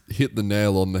has hit the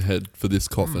nail on the head for this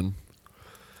coffin.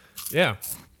 Yeah.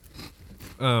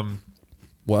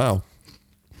 Wow.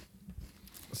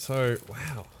 So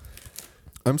wow.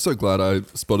 I'm so glad I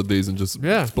spotted these and just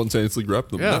Yeah. spontaneously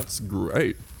grabbed them. Yeah. That's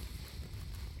great.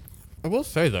 I will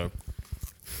say though,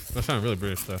 that sounds really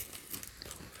British though.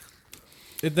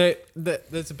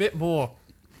 There's a bit more.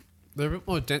 They're a bit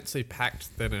more densely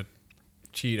packed than a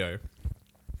Cheeto.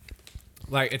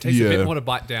 Like it takes a Yeah. bit more to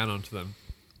bite down onto them.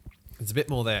 It's a bit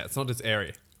more there. It's not just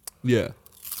airy. Yeah.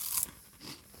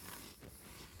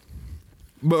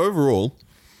 But overall,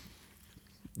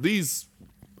 these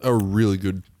are a really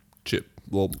good chip.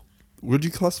 Well, would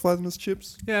you classify them as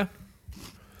chips? Yeah.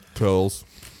 Curls.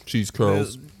 Cheese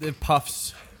curls. They're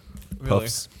puffs. Really.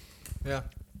 Puffs. Yeah.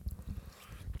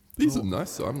 These are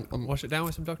nice. I'm Wash it down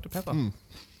with some Dr. Pepper.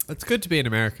 It's good to be an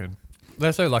American.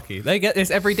 They're so lucky. They get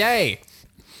this every day.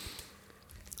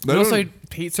 They And also don't-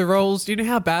 pizza rolls. Do you know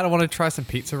how bad I want to try some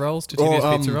pizza rolls?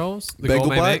 Totino's pizza rolls? The bagel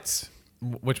gourmet bites?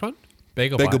 mix? Which one?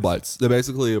 Bagel Bagel bites. bites. They're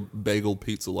basically a bagel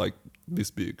pizza like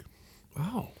this big.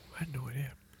 Oh, I had no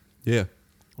idea. Yeah.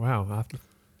 Wow, I'll have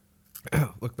to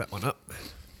look that one up.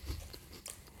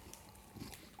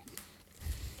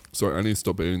 sorry, I need to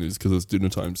stop eating these because it's dinner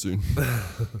time soon.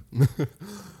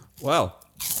 Wow.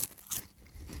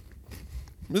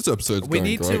 This episode's We going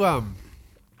need great. to.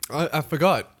 I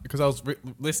forgot because I was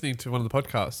listening to one of the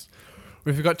podcasts.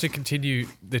 We forgot to continue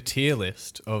the tier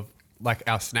list of like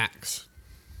our snacks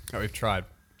that we've tried.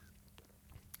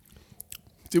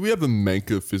 Did we ever make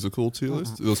a physical tier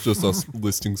list? It was just us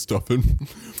listing stuff in.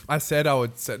 I said I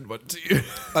would send one to you.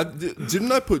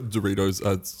 Didn't I put Doritos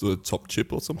as the top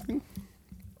chip or something?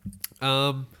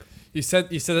 You said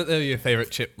that they were your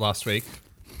favorite chip last week,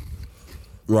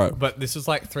 Right. but this was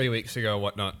like 3 weeks ago or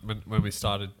whatnot when we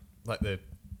started like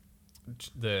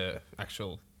the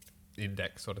actual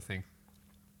index sort of thing.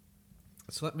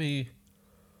 So let me.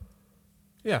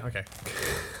 Yeah. Okay.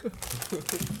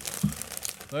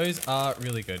 Those are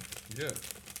really good.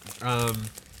 Yeah.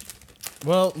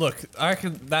 Well, look, I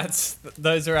reckon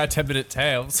those are our 10-minute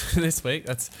tales this week.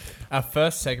 That's our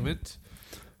first segment.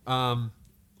 Now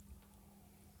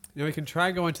we can try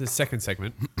and go into the second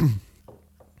segment,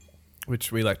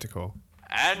 which we like to call.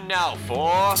 And now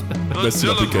for the Mess it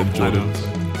up again, Jordan.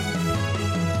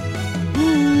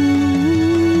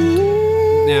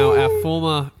 Now, our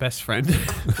former best friend,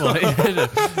 well,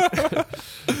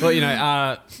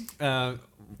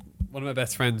 one of my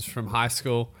best friends from high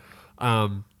school.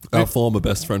 Our former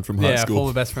best friend from high school.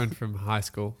 Former best friend from high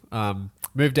school.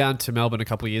 Moved down to Melbourne a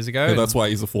couple of years ago. Yeah, that's why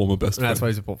he's a former best and friend. that's why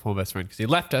he's a former best friend, because he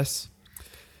left us.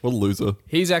 What a loser.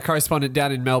 He's our correspondent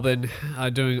down in Melbourne,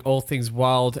 doing all things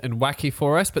wild and wacky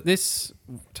for us. But this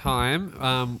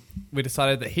time, we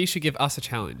decided that he should give us a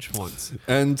challenge for once.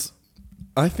 And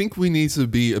I think we need to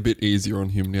be a bit easier on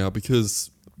him now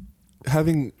because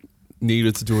having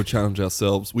needed to do a challenge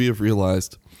ourselves, we have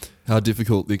realized how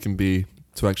difficult it can be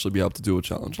to actually be able to do a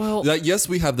challenge. Well- like, yes,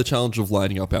 we have the challenge of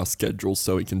lining up our schedules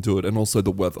so we can do it, and also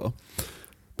the weather.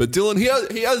 But Dylan,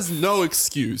 he has no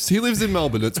excuse. He lives in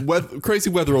Melbourne. It's crazy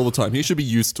weather all the time. He should be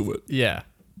used to it. Yeah.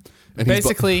 And he's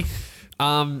Basically,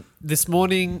 this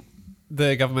morning,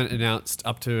 the government announced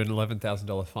up to an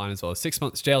 $11,000 fine as well as 6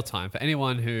 months jail time for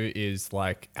anyone who is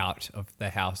like out of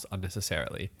their house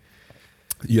unnecessarily.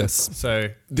 yes. So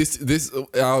This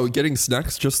our getting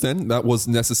snacks just then, that was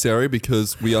necessary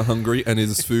because we are hungry and it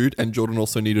is food, and Jordan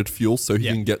also needed fuel so he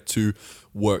Yeah. can get to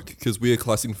work because we are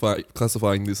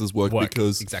classifying this as work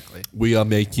because exactly. we are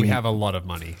making We have a lot of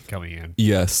money coming in,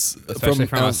 yes especially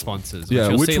from our sponsors. Which yeah,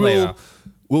 you'll which see later.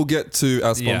 we'll get to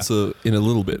our sponsor in a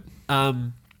little bit.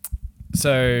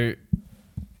 So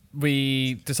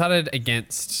we decided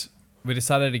against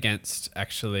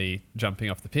actually jumping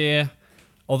off the pier,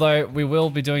 although we will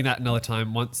be doing that another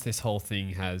time once this whole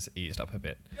thing has eased up a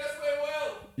bit. Yes, we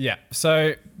will. Yeah.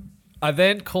 So I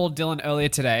then called Dylan earlier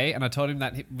today and I told him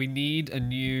that we need a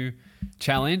new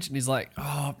challenge, and he's like,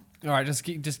 "Oh, all right, just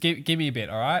give me a bit,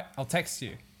 all right? I'll text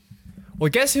you." Well,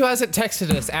 guess who hasn't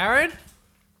texted us, Aaron?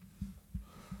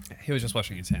 He was just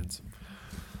washing his hands.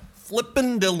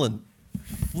 Flippin' Dylan.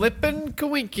 Flippin'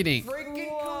 coinkydink. Freaking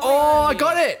Oh, I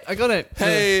got it.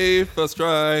 Hey, first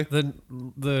try.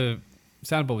 The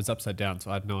soundboard was upside down,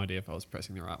 so I had no idea if I was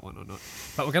pressing the right one or not.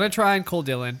 But we're going to try and call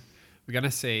Dylan. We're going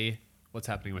to see what's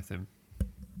happening with him.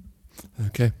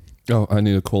 Okay. Oh, I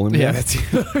need to call him. Yeah,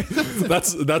 now?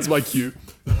 that's that's my cue.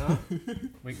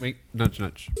 wink,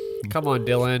 nudge. Come on,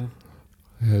 Dylan.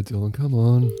 Yeah, Dylan, come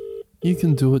on. You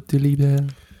can do it, Dilly Bear.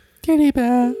 Dilly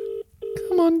Bear.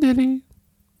 Come on, Dilly.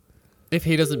 If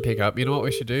he doesn't pick up, you know what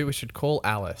we should do? We should call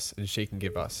Alice, and she can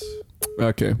give us.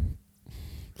 Okay.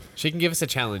 She can give us a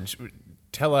challenge.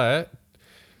 Tell her,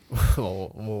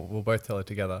 we'll both tell her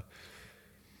together,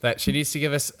 that she needs to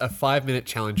give us a 5-minute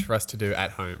challenge for us to do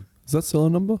at home. Is that still a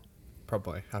number?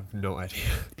 Probably. I have no idea.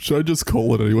 Should I just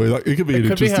call it anyway? Like, it could be It an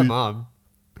could be her interesting. mum.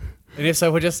 And if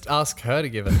so, we'll just ask her to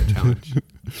give us a challenge.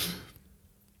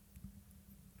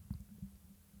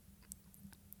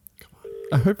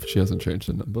 I hope she hasn't changed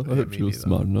the number. I Yeah, hope me she was neither.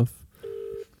 smart enough.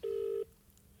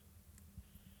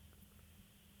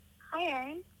 Hi,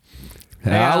 Aaron.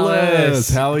 Hey, Alice.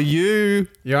 How are you?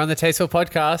 You're on the Tasteful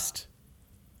podcast.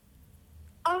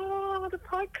 Oh, the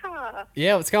podcast.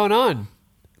 Yeah, what's going on?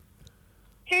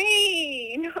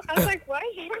 Hey. No, I was like, why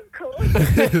are you calling?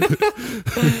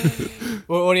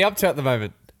 What are you up to at the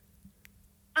moment?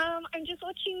 I'm just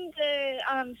watching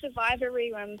the Survivor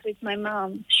reruns with my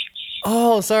mum.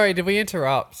 Oh, sorry. Did we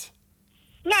interrupt?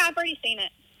 No, I've already seen it.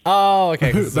 Oh,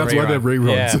 okay. 'cause it's a That's why they're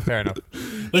reruns. Yeah, fair enough.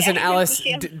 Listen, Yeah. Alice,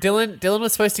 Yeah. Dylan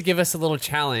was supposed to give us a little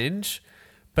challenge,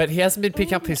 but he hasn't been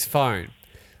picking up his phone.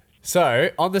 So,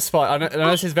 on the spot, I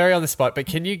know this is very on the spot, but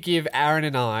can you give Aaron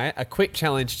and I a quick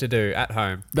challenge to do at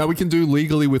home? That we can do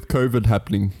legally with COVID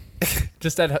happening.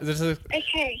 Just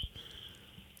Okay.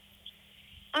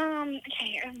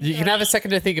 Okay. You can have a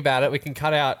second to think about it. We can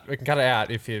cut it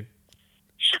out if you.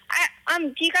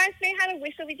 Do you guys know how to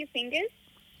whistle with your fingers?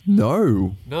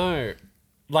 No. No.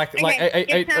 Like Your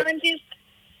challenge is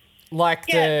Yeah.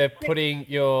 the putting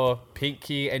your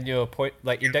pinky and your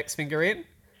index finger in,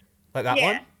 like that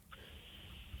one.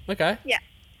 Okay. Yeah.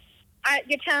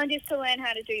 Your challenge is to learn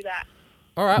how to do that.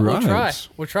 All right. We'll try. Right.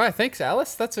 We'll try. Thanks,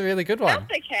 Alice. That's a really good one.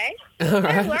 That's okay. All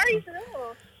right. No worries at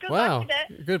all. Good Wow. luck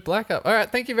with it. Good black up. All right.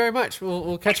 Thank you very much.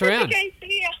 We'll catch you around. Okay,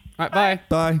 see ya. All right.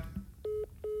 Bye. Bye.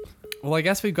 Well, I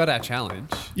guess we've got our challenge.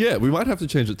 Yeah, we might have to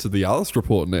change it to the Alice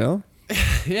report now.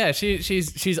 Yeah.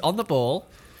 She's on the ball.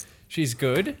 She's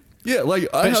good. Yeah, like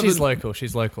But she's local.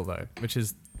 She's local though, which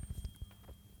is.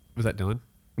 Was that Dylan?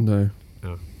 No.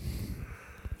 No.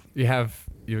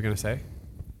 You were going to say?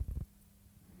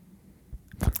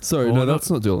 Sorry, Oh, no, no. that's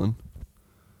not Dylan.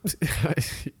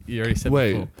 You already said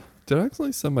Wait, before. did I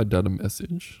actually send my dad a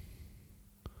message?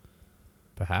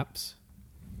 Perhaps.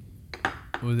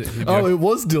 Or was it Oh, it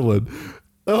was Dylan.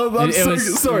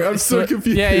 I'm so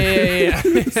confused. Yeah.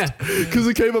 Because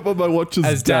it came up on my watch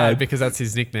As dad, because that's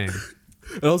his nickname.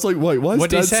 And I was like, wait, why is What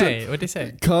did dad he say? What did he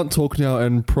say? can't talk now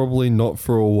and probably not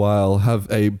for a while, have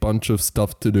a bunch of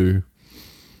stuff to do.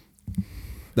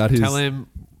 That is Tell him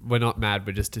we're not mad,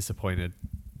 we're just disappointed.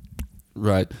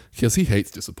 right. Because he hates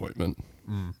disappointment.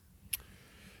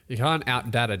 You can't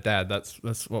out dad a dad. That's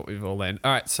what we've all learned.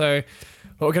 All right, so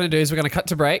what we're going to do is we're going to cut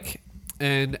to break,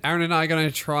 and Aaron and I are going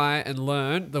to try and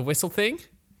learn the whistle thing,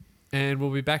 and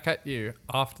we'll be back at you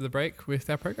after the break with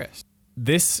our progress.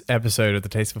 This episode of the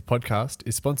Taste of a Podcast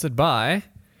is sponsored by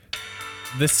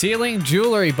the Ceiling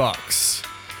Jewelry Box.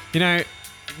 You know,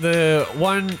 the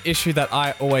one issue that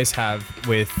I always have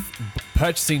with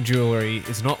purchasing jewelry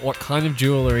is not what kind of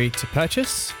jewelry to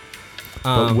purchase,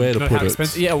 But where to not put how it.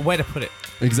 expensive- Yeah, where to put it.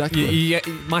 Exactly.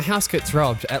 My house gets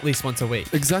robbed at least once a week.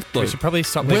 Exactly. We should probably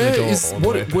stop leaving the door all the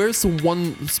way open. Where's the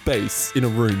one space in a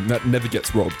room that never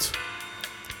gets robbed?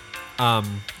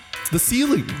 The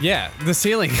ceiling. Yeah, the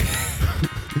ceiling.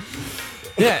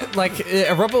 Yeah, like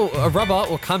a robber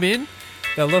will come in,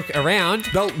 they'll look around,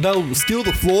 They'll steal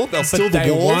the floor. They'll steal but the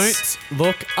they walls. won't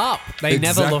look up. They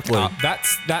never look Exactly. up.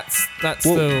 That's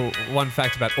Well- the one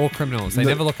fact about all criminals. They No.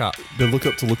 never look up. They look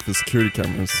up to look at the security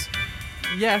cameras.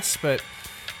 Yes, but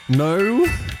No.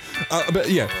 But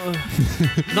yeah,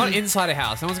 not inside a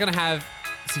house. No one's gonna have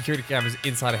security cameras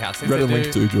inside a house. If Red they and Link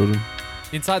do, too, Jordan.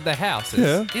 inside the house.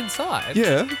 Yeah. Inside.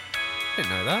 Yeah. I didn't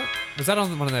know that. Was that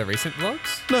on one of their recent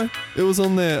vlogs? No, it was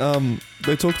on their.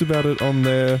 They talked about it on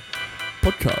their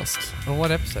podcast. Or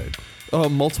what episode?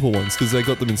 Multiple ones because they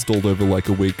got them installed over like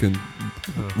a week, and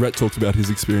Rhett talked about his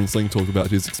experience. Link talked about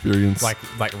his experience. Like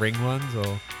ring ones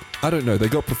or? I don't know. They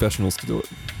got professionals to do it.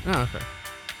 Oh, okay.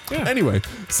 Yeah. Anyway,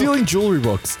 Ceiling Jewelry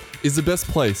Box is the best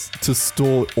place to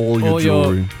store all your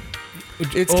jewelry.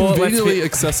 It's Or let's conveniently be-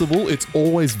 accessible. It's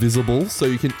always visible, so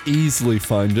you can easily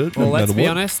find it. Well, no let's matter be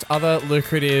what. honest, other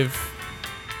lucrative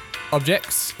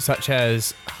objects such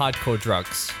as hardcore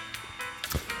drugs.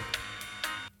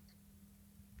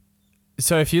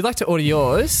 So if you'd like to order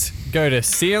yours, go to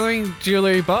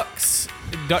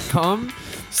ceilingjewelrybox.com/tastefulboys.com.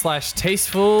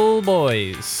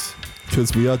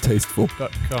 Because we are tasteful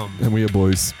and we are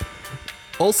boys.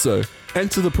 Also,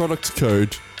 enter the product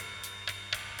code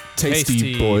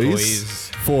Tasty Boys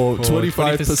for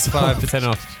 25%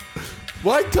 off.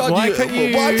 Why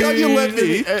can't you let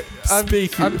me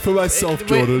speak for myself,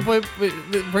 Jordan?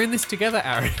 We're in this together,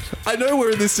 Aaron. I know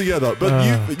we're in this together,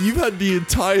 but you've had the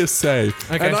entire say,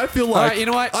 Okay. and I feel All like right, you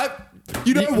know what?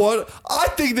 what? I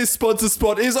think this sponsor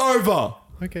spot is over.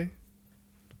 Okay.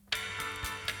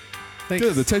 Thanks.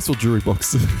 Good, the tasteful jewelry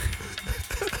box.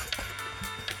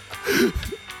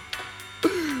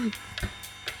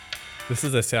 This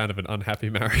is the sound of an unhappy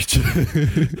marriage.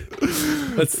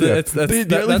 That's Yeah.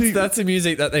 the only thing- that's the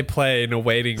music that they play in a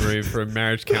waiting room for a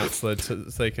marriage counselor so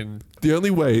they can. The only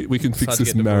way we can fix Decide to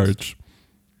this get divorced. marriage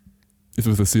is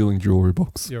with a ceiling jewelry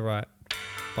box. You're right.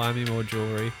 Buy me more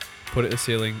jewelry. Put it in the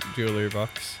ceiling jewelry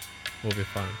box. We'll be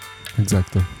fine.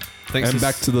 Exactly. Thanks. And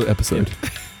back to the episode.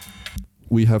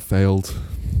 We have failed.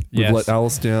 We've Yes. let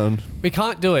Alice down. We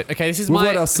can't do it. Okay, this is We've my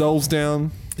let ourselves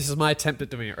down. attempt at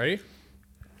doing it. Ready?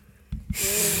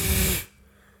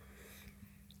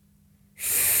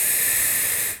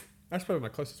 That's probably my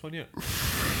closest one yet.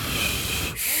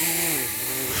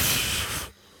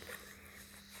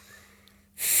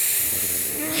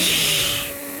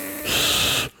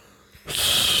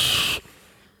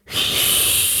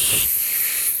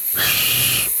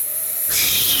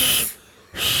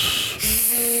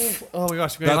 Oh my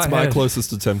gosh, That's my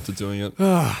closest attempt at doing it.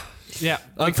 Yeah.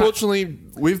 Unfortunately,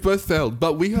 we've both failed,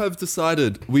 but we have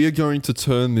decided we are going to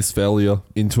turn this failure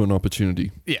into an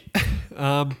opportunity. Yeah.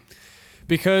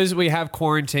 Because we have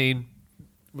quarantine,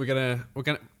 we're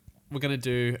gonna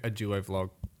do a duo vlog.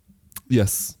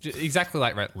 Yes. Exactly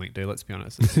like Rhett and Link do. Let's be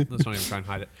honest. Let's not even try and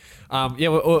hide it. Yeah,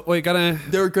 we're gonna.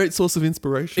 They're a great source of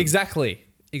inspiration. Exactly.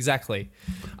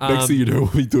 Next thing you know,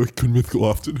 we'll be doing Good Mythical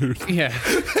Afternoon. Yeah,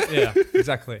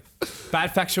 exactly.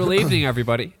 Bad factual evening,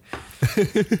 everybody.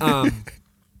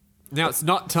 Now it's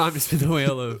not time to spin the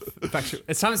wheel of factual.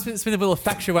 It's time to spin the wheel of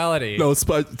factuality. No, it's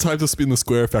time to spin the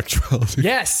square of factuality.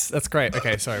 Yes, that's great.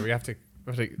 Okay, sorry, we have to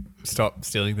stop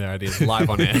stealing their ideas live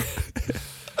on air.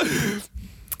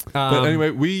 But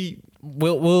anyway,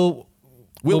 we'll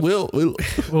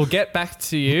get back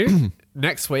to you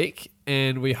next week,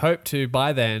 and we hope to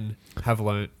by then have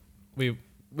learnt. We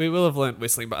will have learnt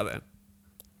whistling by then.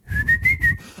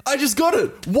 I just got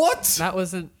it. What? That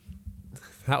was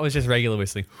just regular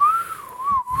whistling.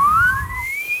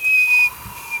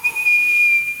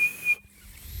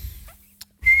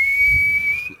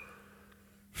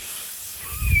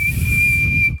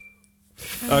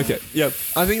 Okay, yeah.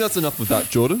 I think that's enough of that,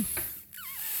 Jordan.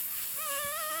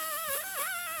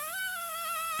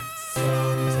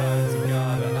 Sometimes you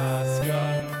gotta ask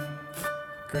a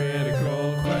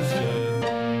critical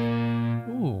question.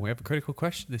 Ooh, we have a critical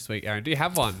question this week, Aaron. Do you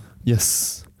have one?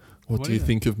 Yes. What do you is it?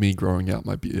 think of me growing out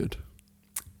my beard?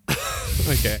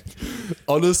 Okay.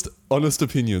 Honest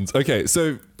opinions. Okay,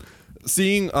 so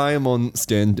seeing I am on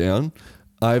stand down,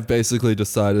 I've basically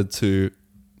decided to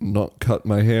not cut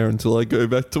my hair until I go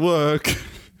back to work.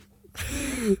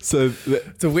 So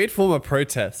It's a weird form of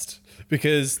protest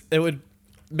because it would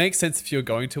make sense if you were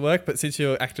going to work, but since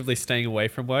you're actively staying away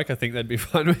from work, I think they'd be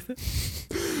fine with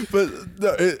it. but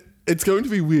no, it's going to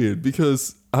be weird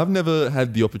because I've never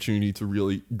had the opportunity to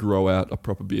really grow out a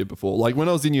proper beard before. Like when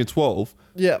I was in year 12,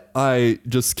 Yeah. I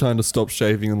just kind of stopped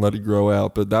shaving and let it grow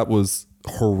out, but that was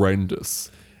horrendous.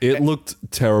 It looked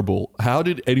terrible. How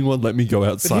did anyone let me go But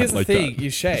outside here's like the thing: that? you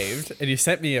shaved, and you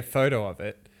sent me a photo of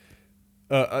it.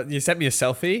 You sent me a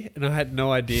selfie, and I had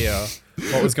no idea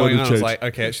what was going What on. had I was changed? like,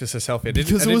 okay, it's just a selfie.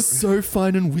 Because it was so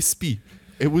fine and wispy.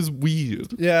 It was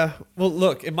weird. Yeah. Well,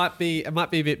 look, it might be a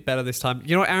bit better this time.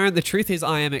 You know, Aaron. The truth is,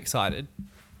 I am excited.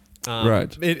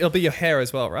 Right. It'll be your hair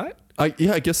as well, right? I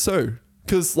guess so.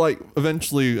 Because like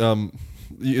eventually,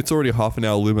 it's already a half an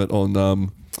hour limit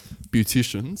on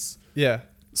beauticians. Yeah.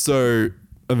 So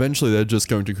eventually they're just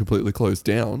going to completely close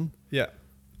down. Yeah.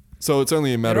 So it's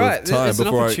only a matter of time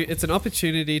before it's an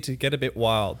opportunity to get a bit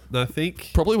wild. And I think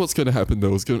Probably what's going to happen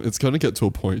though is it's going to get to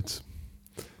a point,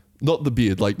 not the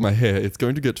beard, like my hair. It's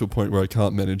going to get to a point where I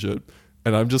can't manage it,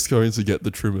 and I'm just going to get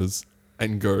the trimmers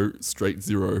and go straight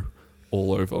zero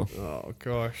all over. oh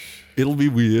gosh. It'll be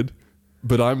weird,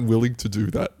 but I'm willing to do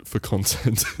that for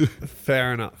content.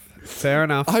 Fair enough.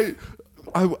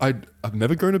 I've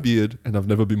never grown a beard and I've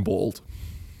never been bald.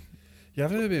 You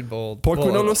haven't been bald. Porque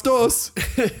no los dos.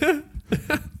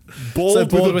 Bald, So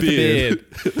bald with a beard.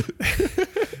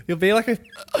 You'll be like a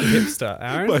hipster,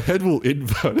 Aaron. My head will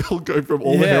invert. It'll go from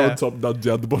all the hair on top, none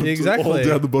down the bottom, to all Exactly.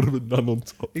 down the bottom and none on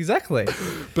top. Exactly.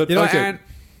 But You know, okay. Aaron,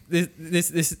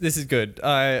 this is good.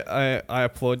 I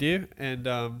applaud you.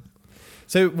 And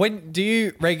so when do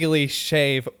you regularly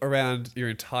shave around your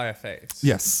entire face?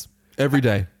 Yes. Every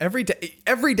day. Every day.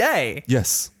 Every day.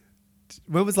 Yes.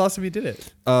 When was the last time you did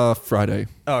it? Friday.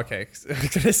 Oh, okay. I was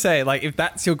gonna say, like, if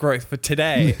that's your growth for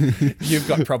today, you've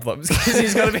got problems because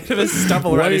he's got a bit of a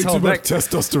stubble around Way his too whole much neck.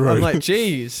 testosterone. I'm like,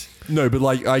 geez. No, but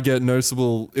like I get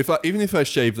noticeable. Even if I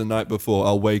shave the night before,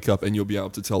 I'll wake up and you'll be able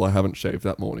to tell I haven't shaved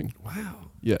that morning. Wow.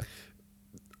 Yeah.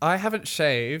 I haven't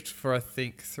shaved for I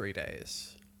think 3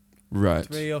 days. Right.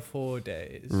 3 or 4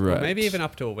 days. Right. Or maybe even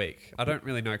up to a week. I don't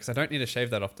really know because I don't need to shave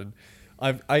that often.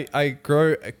 I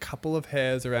grow a couple of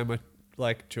hairs around my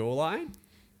like jawline.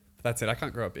 That's it. I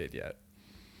can't grow a beard yet.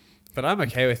 But I'm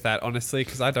okay with that, honestly,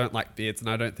 because I don't like beards and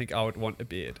I don't think I would want a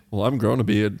beard. Well, I'm growing a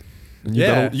beard. And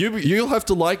Yeah. you'll have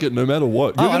to like it no matter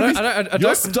what. Oh, You're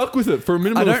you're stuck with it for a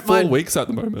minimum I of don't 4 mind- weeks at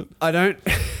the moment. I don't.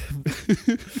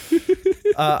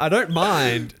 I don't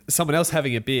mind someone else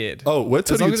having a beard. Oh, we're as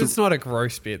turning long as into- it's not a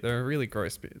gross beard. They're really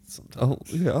gross beards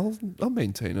sometimes. I'll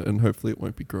maintain it and hopefully it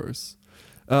won't be gross.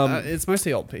 It's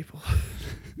mostly old people.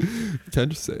 Can I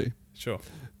just say, Sure.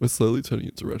 we're slowly turning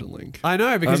into Red and Link. I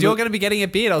know because I'm you're the- going to be getting a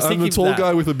beard. I was I'm thinking the tall that.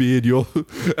 guy with a beard. And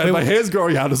my will- hair's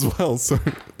growing out as well. So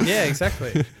Yeah,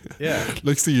 exactly. Yeah.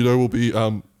 next thing you know,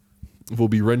 we'll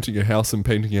be renting a house and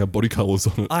painting our body colors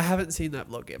on it. I haven't seen that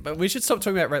vlog yet, but we should stop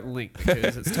talking about Rhett and Link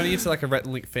because it's turning into like a Rhett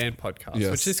and Link fan podcast,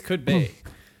 Yes. which this could be.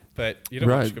 But you don't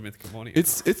Right. watch Good Mythical Morning.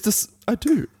 It's just I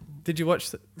do. Did you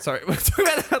watch? Sorry, we'll talk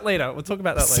about that later.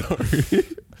 Sorry.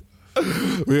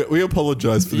 we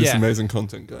apologize for this Yeah. amazing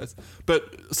content, guys.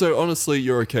 But so honestly,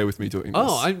 you're okay with me doing this?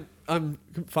 Oh, I'm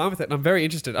fine with it. And I'm very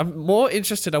interested. I'm more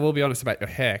interested, I will be honest, about your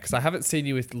hair because I haven't seen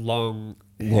you with long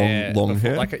hair. Long before.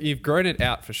 hair? Like you've grown it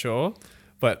out for sure,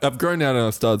 but I've grown out and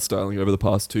I've started styling over the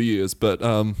past 2 years, but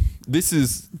this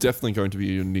is definitely going to be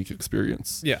a unique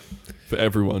experience yeah, for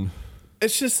everyone.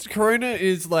 it's just Corona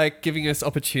is like giving us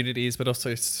opportunities, but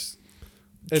also it's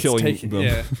Killing them.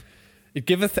 Yeah, it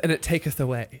giveth and it taketh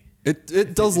away.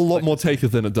 It does a lot more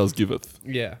taketh than it does giveth.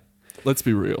 Yeah. Let's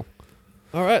be real.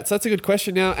 All right, so that's a good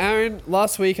question. Now, Aaron,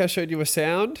 last week I showed you a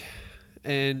sound,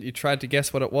 and you tried to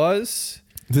guess what it was.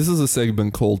 This is a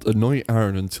segment called Annoy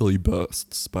Aaron Until He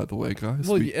Bursts, by the way, guys.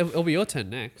 Well, it'll be your turn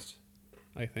next.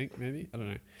 I think, maybe. I don't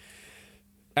know.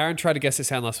 Aaron tried to guess the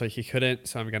sound last week. He couldn't,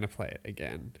 so I'm going to play it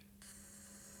again.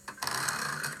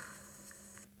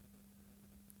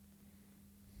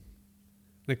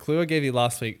 The clue I gave you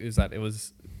last week is that it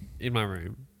was in my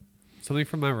room. Something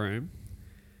from my room.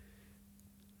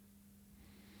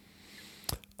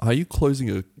 Are you closing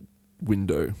a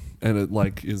window and it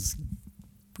like it's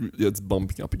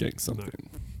bumping up against something?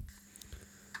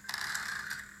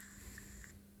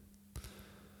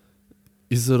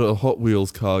 Is it a Hot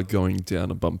Wheels car going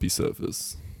down a bumpy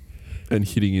surface and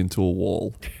hitting into a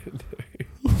wall?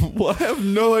 Well, I have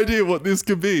no idea what this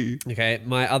could be. Okay,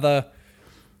 my other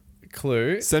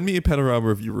clue. Send me a panorama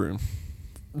of your room.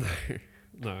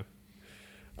 No.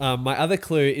 My other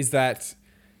clue is that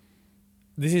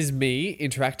this is me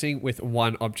interacting with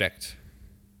one object.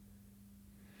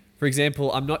 For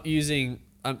example, I'm not using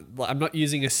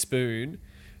a spoon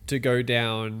to go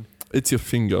down. It's your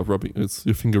finger rubbing. It's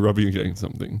your finger rubbing against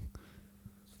something.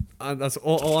 That's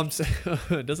all I'm saying.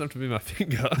 It doesn't have to be my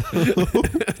finger.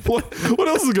 What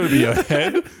else is going to be your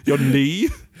head? Your knee?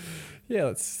 Yeah,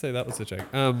 let's say that was a joke.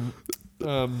 You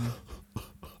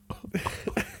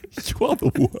are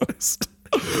the worst.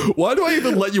 Why do I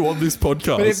even let you on this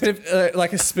podcast? But if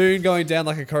like a spoon going down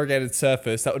like a corrugated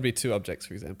surface, that would be two objects,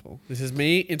 for example. This is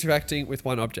me interacting with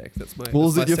one object. That's my. Well,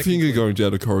 is that's it my your second finger clue. going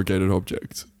down a corrugated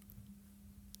object?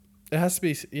 It has to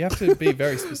be. You have to be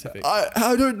very specific.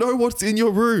 I don't know what's in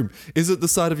your room. Is it the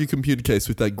side of your computer case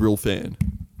with that grill fan?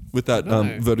 With that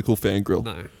No. vertical fan grill?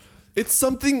 No. It's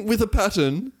something with a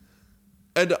pattern,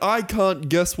 and I can't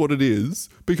guess what it is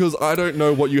because I don't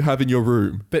know what you have in your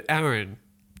room. But Aaron.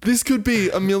 This could be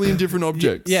a million different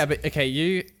objects. Yeah, but okay,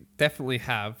 you definitely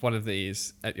have one of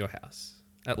these at your house.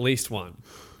 At least one.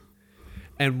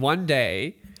 And one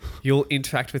day, you'll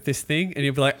interact with this thing and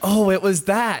you'll be like, oh, it was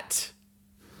that.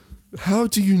 How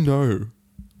do you know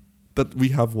that we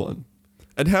have one?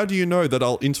 And how do you know that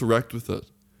I'll interact with it?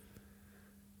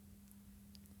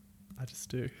 I just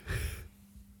do.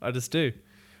 I just do.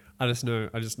 I just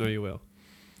know you will.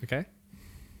 Okay?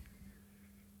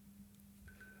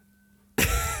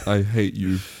 I hate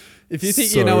you. If you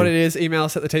think you know what it is, email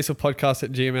us at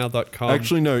thetastefulpodcast@gmail.com.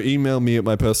 Actually, no. Email me at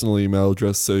my personal email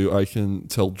address so I can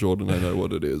tell Jordan I know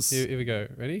what it is. Here we go.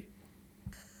 Ready?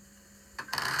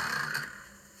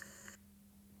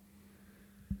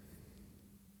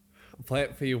 I'll play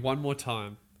it for you one more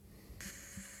time.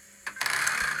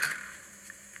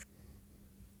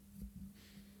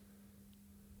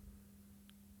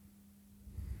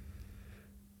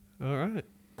 All right.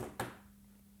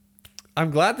 I'm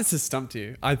glad this has stumped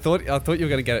you. I thought you were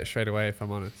going to get it straight away, if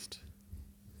I'm honest.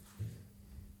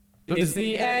 It's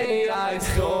the AI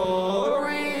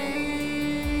story.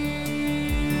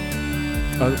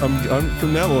 I'm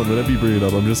from now on, whenever you bring it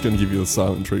up, I'm just going to give you the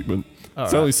silent treatment.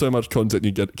 There's only so much content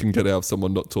you can get out of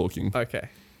someone not talking. Okay.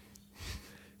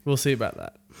 We'll see about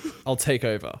that. I'll take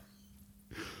over.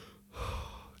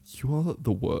 You are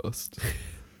the worst.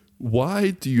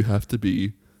 Why do you have to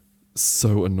be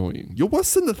so annoying? You're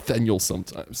worse than Nathaniel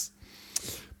sometimes.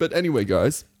 But anyway,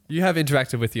 guys. You have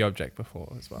interacted with the object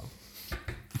before as well.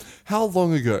 How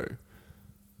long ago?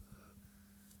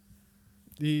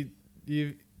 You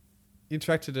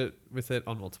interacted with it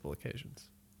on multiple occasions.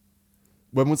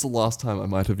 When was the last time I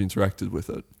might have interacted with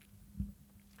it?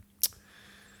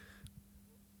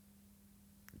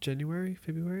 January?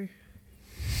 February?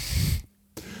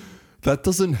 That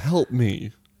doesn't help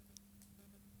me.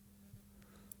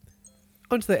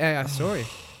 On to the AI story.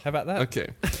 How about that? Okay.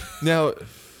 Now,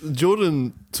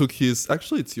 Jordan took his...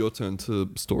 Actually, it's your turn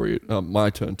to story... my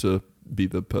turn to be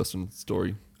the person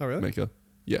story Oh, really? maker.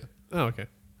 Yeah. Oh, okay.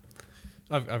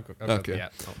 I've got Okay. the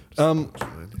app.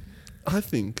 I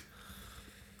think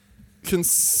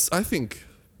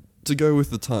to go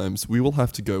with the times, we will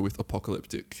have to go with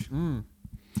apocalyptic.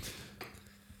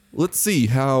 Let's see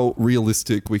how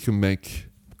realistic we can make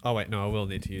Oh wait, no, I will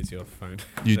need to use your phone.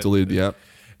 You But- deleted the app.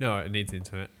 No, it needs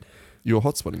internet. You were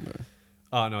hotspotting though.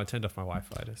 Oh no, I turned off my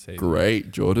Wi-Fi to save.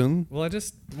 Great, Jordan. Well, I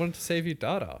just wanted to save you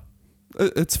data.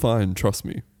 It's fine. Trust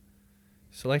me.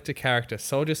 Select a character: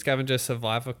 soldier, scavenger,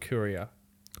 survivor, courier.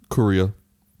 Courier.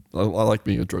 I like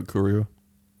being a drug courier.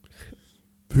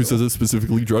 Who says it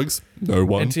specifically drugs? No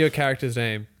one. Enter your character's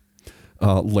name.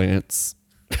 Lance.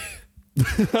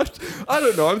 I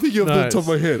don't know. I'm thinking off the top of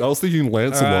my head. I was thinking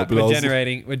Lance a lot, Alright, but I we're was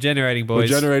generating. We're generating, we're boys.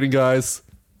 generating, guys.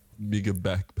 Bigger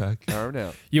backpack. Aaron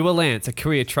out. You are Lance, a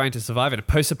courier trying to survive in a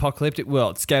post-apocalyptic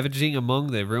world, scavenging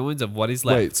among the ruins of what is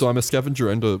left. Wait, so I'm a scavenger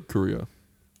and a courier.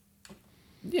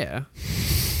 Yeah.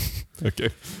 Okay.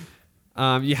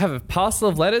 You have a parcel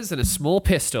of letters and a small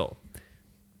pistol.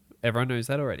 Everyone knows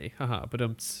that already. Haha. But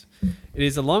it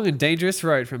is a long and dangerous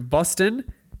road from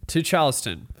Boston to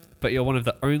Charleston. But you're one of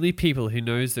the only people who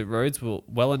knows the roads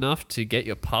well enough to get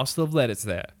your parcel of letters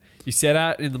there. You set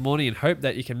out in the morning and hope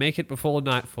that you can make it before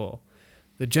nightfall.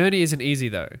 The journey isn't easy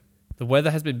though. The weather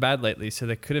has been bad lately, so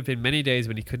there could have been many days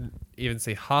when you couldn't even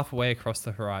see halfway across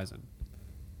the horizon.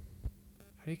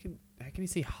 How can you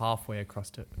see halfway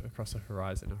across a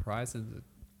horizon? A horizon.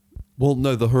 Well,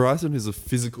 no, the horizon is a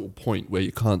physical point where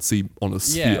you can't see on a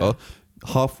sphere. Yeah.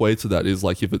 Halfway to that is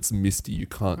like if it's misty, you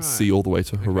can't Right. see all the way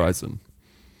to horizon.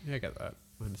 Yeah, I get that.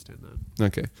 I understand that.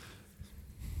 Okay.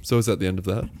 So is that the end of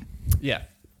that? Yeah.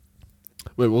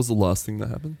 Wait, what was the last thing that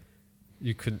happened?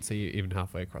 You couldn't see even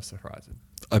halfway across the horizon.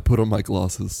 I put on my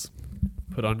glasses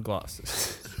Put on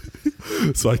glasses.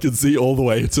 so I can see all the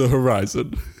way to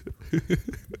horizon.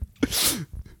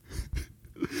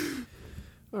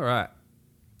 All right.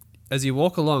 As you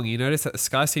walk along, you notice that the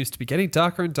sky seems to be getting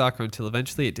darker and darker until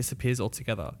eventually it disappears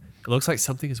altogether. It looks like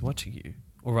something is watching you,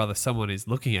 or rather, someone is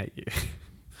looking at you.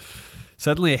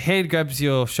 Suddenly, a hand grabs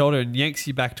your shoulder and yanks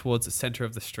you back towards the center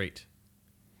of the street.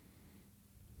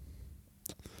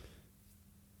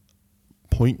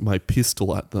 Point my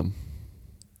pistol at them.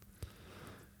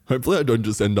 Hopefully I don't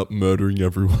just end up murdering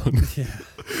everyone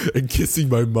and kissing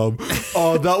my mum.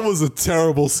 Oh, that was a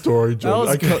terrible story,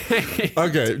 Jordan. That was great.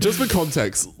 Okay, just for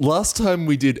context, last time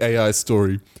we did AI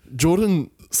story,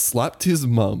 Jordan slapped his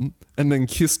mum and then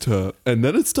kissed her, and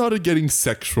then it started getting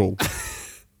sexual.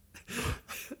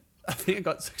 I think I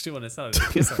got sexual when I started to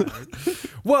kiss her.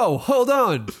 Whoa, hold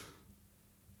on.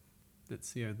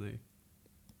 That's the only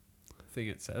thing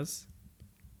it says.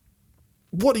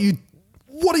 What are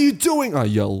you doing? I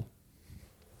yell.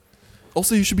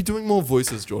 Also, you should be doing more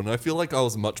voices, Jordan. I feel like I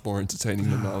was much more entertaining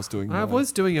than I was doing. I mine.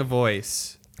 was doing a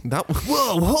voice. That.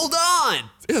 Whoa, hold on.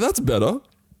 Yeah, that's better.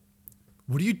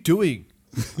 What are you doing?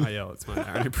 I yell. It's my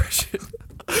Aaron impression.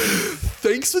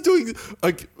 Thanks for doing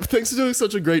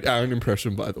such a great Aaron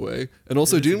impression, by the way. And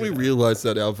also, didn't we realize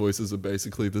that our voices are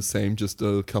basically the same, just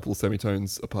a couple of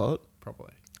semitones apart?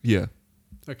 Probably. Yeah.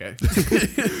 Okay.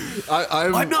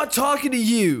 I'm I'm not talking to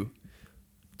you.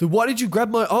 Then why did you grab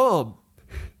my arm?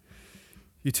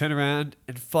 You turn around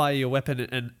and fire your weapon,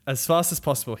 and as fast as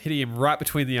possible, hitting him right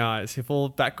between the eyes. He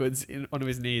falls backwards onto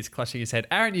his knees, clutching his head.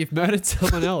 Aaron, you've murdered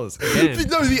someone else again.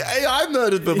 No, the AI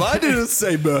murdered them. I didn't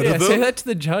say murder Yeah, them. say that to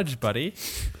the judge, buddy.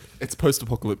 It's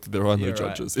post-apocalyptic. There are no You're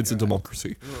right. judges. It's a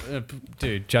democracy.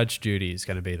 Dude, Judge Judy is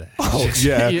going to be there. Oh,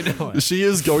 yeah. You know it. She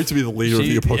is going to be the leader of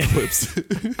She- the apocalypse.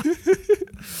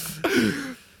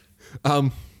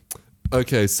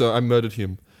 Okay, so I murdered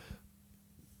him.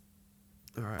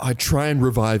 All right. I try and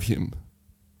revive him.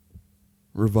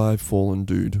 Revive fallen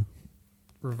dude.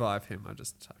 Revive him. I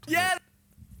just typed it. Yeah.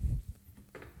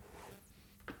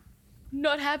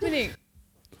 Not happening.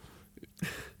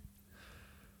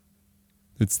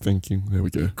 It's thinking. There we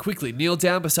go. Quickly kneel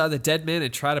down beside the dead man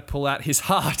and try to pull out his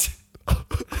heart.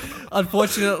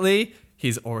 Unfortunately,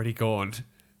 he's already gone.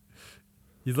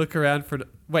 You look around for...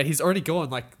 Wait, he's already gone.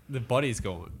 Like, the body's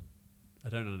gone. I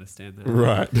don't understand that.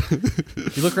 Right.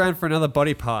 You look around for another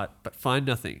body part, but find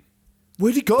nothing.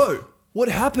 Where'd he go? What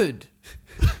happened?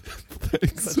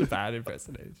 Such a bad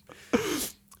impersonation.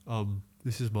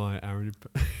 This is my Aaron...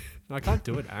 No, I can't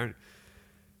do it, Aaron.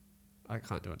 I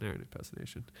can't do an Aaron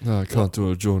impersonation. No, I can't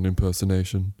do a Jordan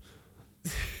impersonation.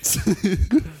 Okay,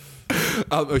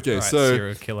 All right, so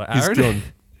serial killer he's Aaron. gone.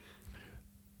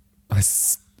 I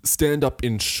stand up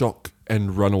in shock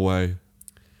and run away.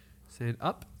 Stand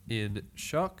up in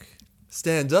shock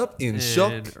Stand up in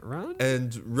and run.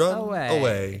 and run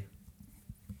away.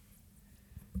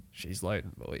 She's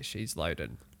loading, boys. She's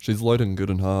loading. She's loading good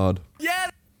and hard.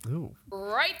 Ooh.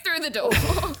 Right through the door.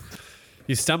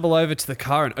 You stumble over to the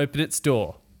car and open its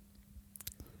door.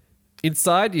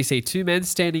 Inside, you see two men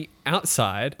standing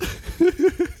outside.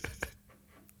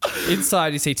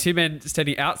 Inside, you see two men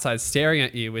standing outside staring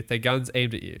at you with their guns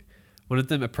aimed at you. One of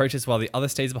them approaches while the other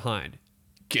stays behind.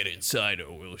 Get inside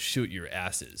or we'll shoot your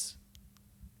asses.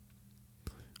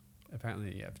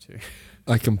 Apparently you have to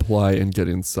I comply and get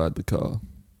inside the car.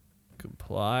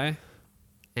 comply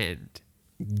and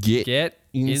Get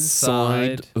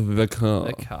inside the car.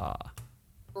 the car.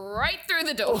 Right through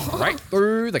the door. Right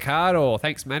through the car door.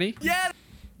 Thanks, Maddie. Yeah.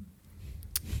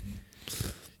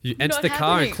 You enter Not the car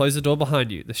happening. and close the door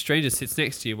behind you. The stranger sits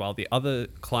next to you while the other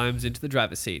climbs into the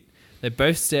driver's seat. They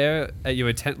both stare at you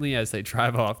intently as they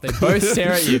drive off. They both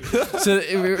stare at you. So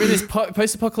we're in this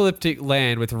post-apocalyptic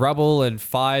land with rubble and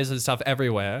fires and stuff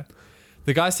everywhere.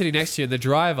 The guy sitting next to you and the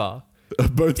driver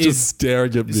Both is just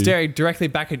staring at me. staring directly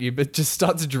back at you, but just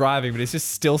starts driving, but he's just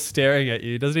still staring at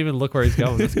you. He doesn't even look where he's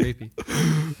going. That's creepy.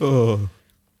 Oh.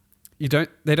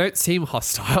 They don't seem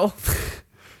hostile.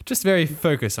 Just very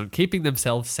focused on keeping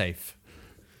themselves safe.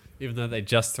 Even though they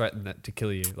just threatened to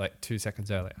kill you like 2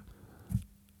 seconds earlier.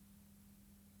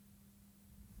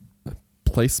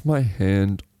 Place my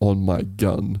hand on my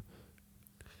gun.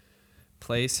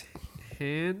 Place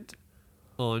hand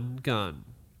on gun.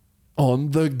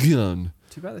 On the gun.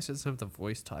 Too bad this doesn't have the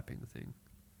voice typing thing.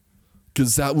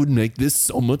 Because that would make this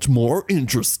so much more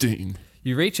interesting.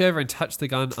 You reach over and touch the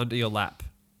gun under your lap.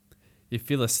 You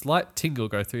feel a slight tingle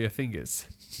go through your fingers.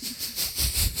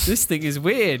 This thing is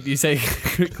weird, you say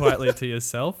quietly to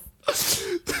yourself.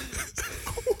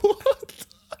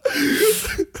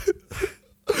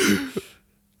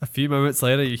 A few moments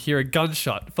later, you hear a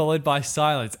gunshot, followed by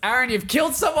silence. Aaron, you've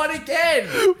killed someone again!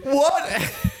 What?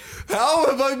 How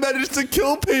have I managed to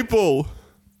kill people?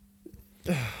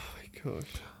 Oh my gosh.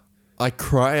 I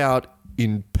cry out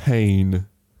in pain.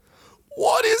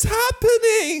 What is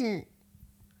happening?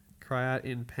 Cry out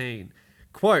in pain.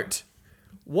 Quote,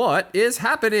 what is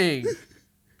happening?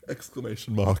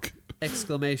 Exclamation mark.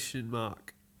 Exclamation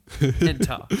mark.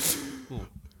 Enter.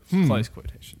 Oh, close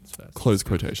quotations first. Close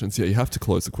quotations. Yeah, you have to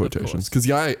close the quotations. course. Because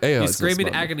the AI You is scream in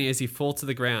smart. agony as you fall to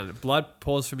the ground. Blood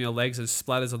pours from your legs and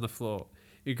splatters on the floor.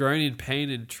 You groan in pain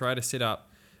and try to sit up,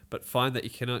 but find that you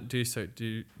cannot do so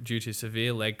due to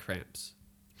severe leg cramps.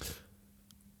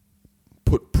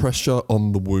 Put pressure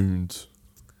on the wound.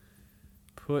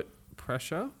 Put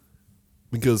pressure?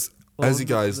 Because, as you On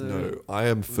guys the know, I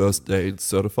am first aid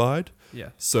certified. Yeah.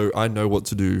 So I know what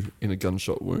to do in a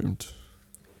gunshot wound.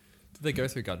 Did they go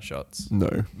through gunshots?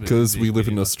 No, because we live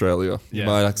in Australia. You Yeah,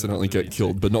 might accidentally we get need to.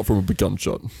 killed, but not from a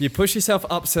gunshot. You push yourself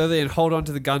up slowly and hold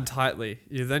onto the gun tightly.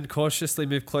 You then cautiously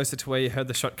move closer to where you heard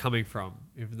the shot coming from,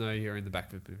 even though you're in the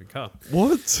back of a moving car.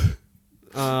 What?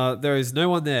 There is no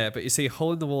one there, but you see a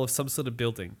hole in the wall of some sort of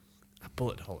building. A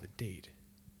bullet hole, indeed.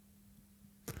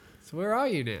 So where are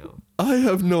you now? I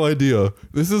have no idea.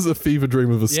 This is a fever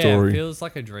dream of a Yeah, story. it feels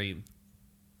like a dream.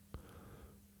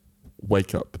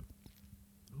 Wake up.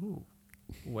 Ooh.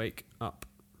 Wake up.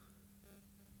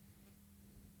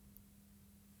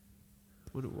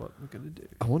 Wonder what we're gonna do.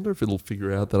 I wonder if it'll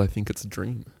figure out that I think it's a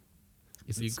dream.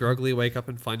 You groggily wake up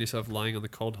and find yourself lying on the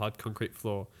cold, hard concrete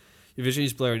floor. Your vision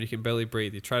is blurry and you can barely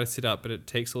breathe. You try to sit up, but it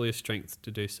takes all your strength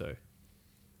to do so.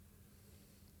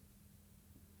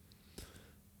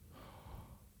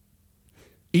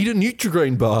 Eat a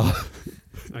Nutri-Grain bar.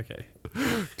 Okay.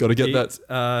 Gotta get Eat,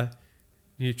 that.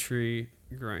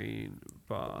 Nutri-Grain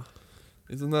bar.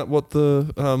 Isn't that what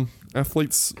the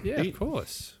athletes Yeah, eat? of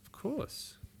course. Of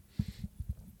course.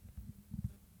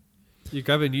 You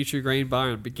grab a Nutri-Grain bar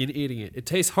and begin eating it. It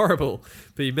tastes horrible,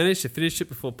 but you manage to finish it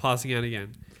before passing out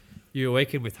again. You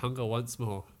awaken with hunger once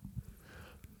more.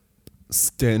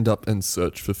 Stand up and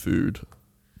search for food.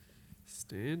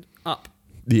 Stand up.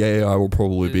 The AI will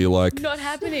probably be like, Not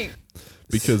happening.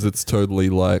 because it's totally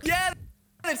like, Yeah,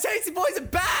 the Tasty Boys are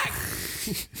back!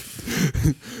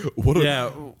 what if, Yeah,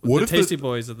 what the if Tasty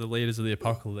Boys are the leaders of the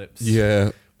apocalypse.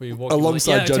 yeah, We walk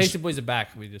Alongside yeah, the Judge- Tasty Boys are back.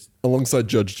 We just alongside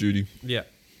Judge Judy. Yeah.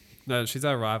 No, she's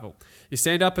our rival. You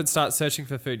stand up and start searching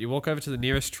for food. You walk over to the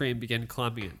nearest tree and begin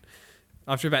climbing it.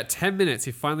 After about 10 minutes,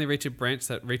 you finally reach a branch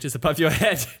that reaches above your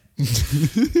head.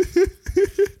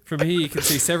 From here, you can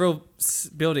see several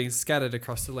buildings scattered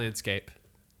across the landscape.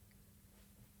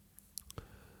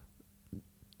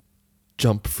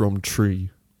 Jump from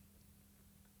tree.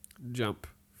 Jump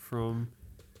from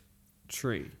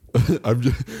tree.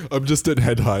 I'm just at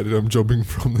head height and I'm jumping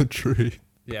from the tree.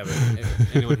 Yeah, but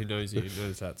anyone who knows you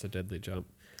knows that's a deadly jump.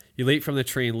 You leap from the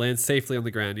tree and land safely on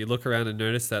the ground. You look around and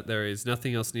notice that there is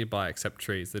nothing else nearby except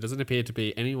trees. There doesn't appear to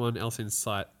be anyone else in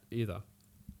sight either.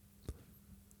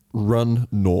 Run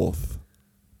north.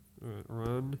 Alright,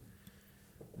 run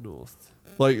north.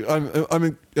 Like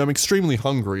I'm extremely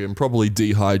hungry and probably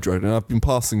dehydrated and I've been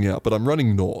passing out, but I'm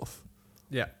running north.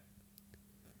 Yeah.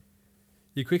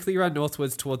 You quickly run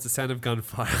northwards towards the sound of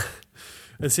gunfire.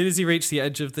 As soon as you reach the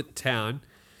edge of the town,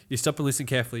 you stop and listen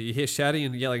carefully. You hear shouting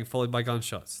and yelling followed by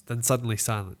gunshots. Then suddenly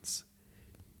silence.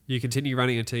 You continue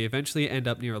running until you eventually end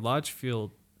up near a large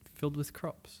field filled with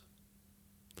crops.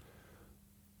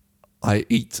 I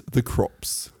eat the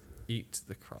crops. Eat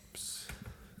the crops.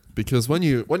 Because when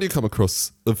you come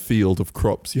across a field of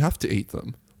crops, you have to eat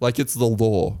them. Like it's the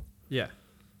law. Yeah.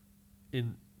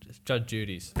 In Judge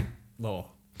Judy's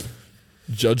law.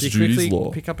 Judge You Judy's quickly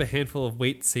law. pick up a handful of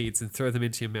wheat seeds and throw them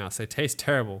into your mouth. They taste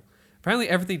terrible. Apparently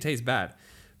everything tastes bad.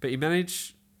 But you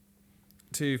manage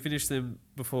to finish them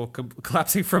before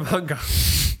collapsing from hunger.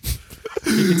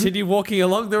 You continue walking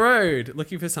along the road,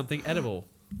 looking for something edible.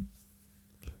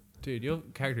 Dude, your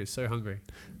character is so hungry.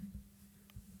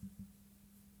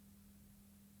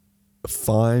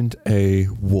 Find a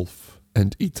wolf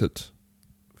and eat it.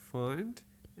 Find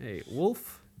a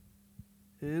wolf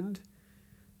and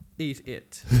eat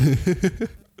it.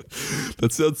 That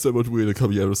sounds so much weirder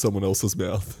coming out of someone else's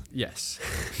mouth. Yes.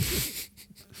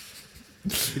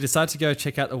 You decide to go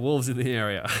check out the wolves in the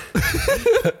area.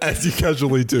 As you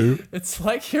casually do. It's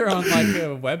like you're on like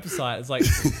a website. It's like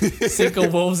single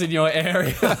wolves in your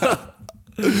area.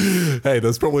 Hey,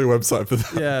 there's probably a website for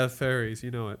that. Yeah, furries,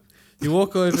 you know it. You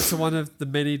walk over to one of the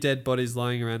many dead bodies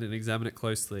lying around and examine it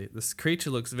closely. This creature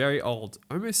looks very old,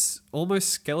 almost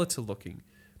skeletal looking,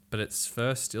 but its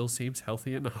fur still seems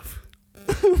healthy enough.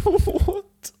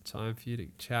 What? Time for you to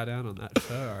chow down on that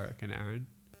fur, I reckon, Aaron.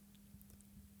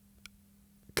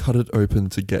 Cut it open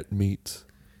to get meat.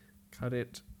 Cut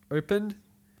it open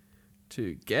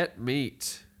to get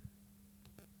meat.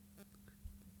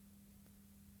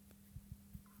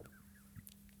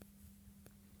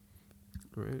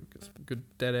 All right, got some good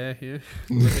dead air here.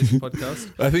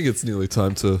 Podcast. I think it's nearly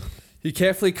time to... You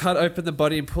carefully cut open the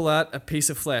body and pull out a piece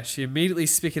of flesh. You immediately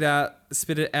spit it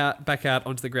out, back out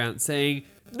onto the ground, saying,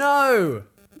 "No!"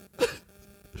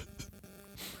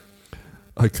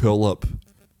 I curl up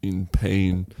in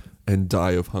pain and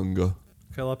die of hunger.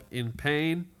 Curl up in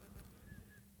pain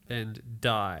and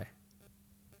die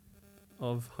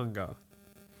of hunger.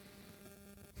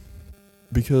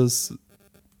 Because,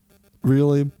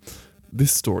 really,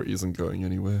 this story isn't going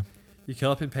anywhere. You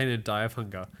curl up in pain and die of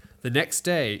hunger. The next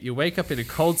day, you wake up in a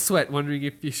cold sweat, wondering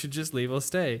if you should just leave or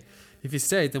stay. If you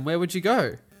stayed, then where would you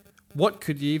go? What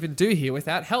could you even do here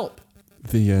without help?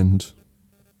 The end.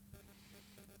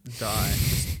 Die.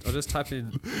 I'll just type in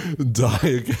Die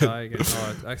again. die again.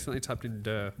 Oh, I accidentally typed in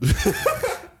der.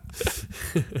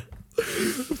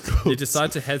 You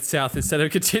decide to head south instead of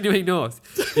continuing north.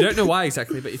 You don't know why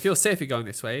exactly, but you feel safer going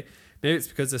this way. Maybe it's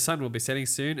because the sun will be setting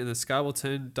soon and the sky will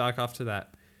turn dark after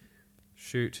that.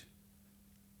 Shoot.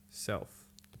 Self.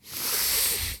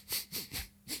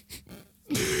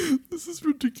 This is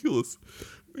ridiculous.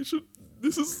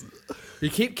 You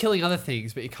keep killing other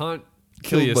things, but you can't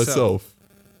kill yourself. myself.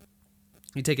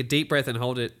 You take a deep breath and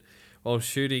hold it while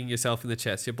shooting yourself in the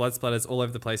chest. Your blood splatters all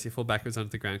over the place. You fall backwards onto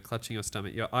the ground, clutching your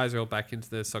stomach. Your eyes roll back into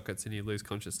their sockets and you lose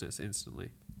consciousness instantly.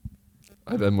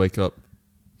 I then wake up.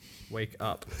 Wake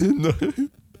up. No.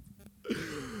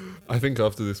 I think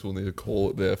after this we'll need to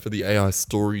call it there for the AI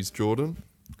stories, Jordan.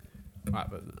 Right,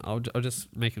 but I'll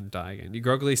just make him die again. You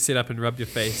groggily sit up and rub your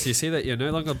face. You see that you're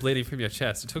no longer bleeding from your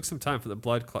chest. It took some time for the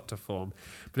blood clot to form,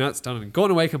 but now it's done and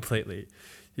gone away completely.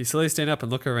 You slowly stand up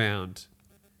and look around.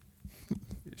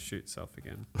 You shoot self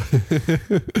again.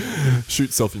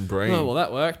 Shoot self in brain. Oh, well,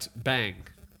 that worked. Bang.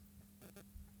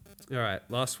 All right,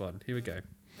 last one. Here we go.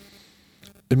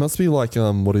 It must be like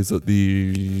what is it?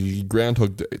 The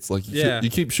Groundhog Day. It's like you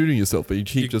keep shooting yourself, but you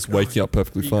keep just waking up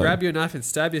perfectly You fine. grab your knife and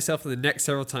stab yourself in the neck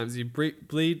several times. You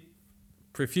bleed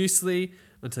profusely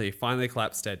until you finally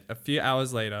collapse dead. A few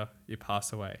hours later, you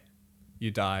pass away.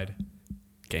 You died.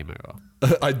 Game over.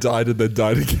 I died and then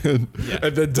died again, Yeah.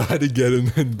 and then died again, and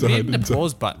then We died. need And a died.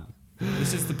 pause button.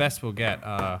 This is the best we'll get.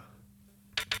 No,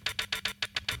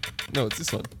 it's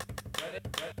this one.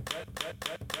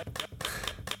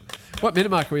 What minute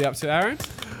mark are we up to, Aaron?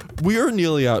 We are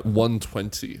nearly at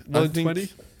 120.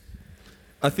 120?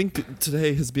 I think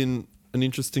today has been an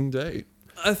interesting day.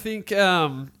 I think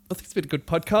it's been a good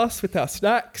podcast with our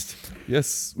snacks.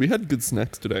 Yes, we had good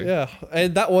snacks today. Yeah,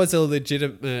 and that was a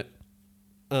legitimate,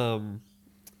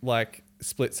 like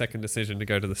split-second decision to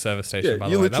go to the service station. Yeah, by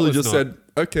you the way, that literally was just not- said,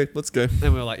 "Okay, let's go." and we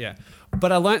were like, yeah.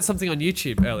 But I learnt something on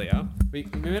YouTube earlier. We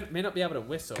may not be able to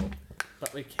whistle,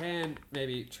 but we can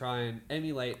maybe try and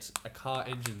emulate a car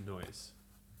engine noise.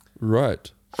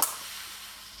 Right.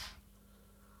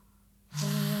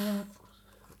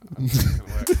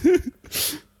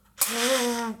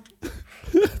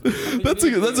 That's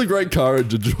That's a great car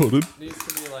engine, Jordan. Needs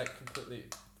to be like completely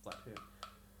flat here.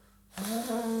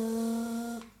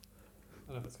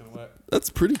 That's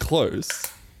pretty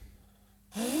close.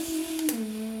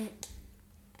 Maybe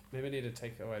I need to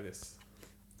take away this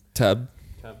Tab.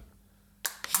 tab.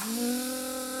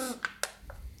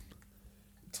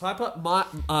 Type up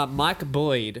Mike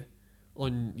Boyd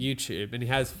on YouTube, and he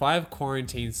has 5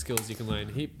 quarantine skills you can learn.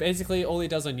 He basically all he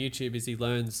does on YouTube is he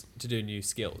learns to do new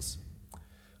skills.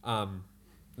 And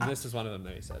this is one of them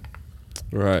that he said.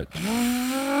 Right.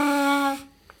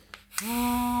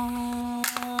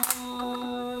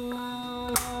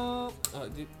 Oh,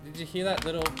 did you hear that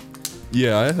little?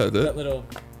 Yeah, I heard That it. little.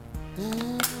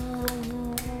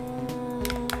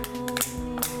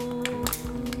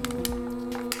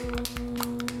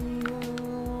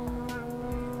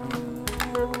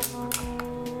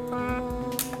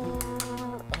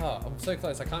 Oh, I'm so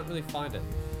close. I can't really find it.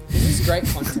 This is great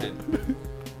content.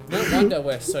 No wonder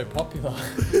we're so popular.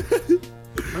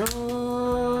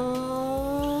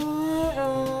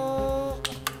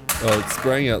 Oh, it's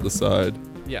spraying out the side.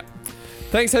 Yeah.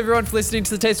 Thanks everyone for listening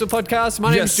to the Tasteful Podcast.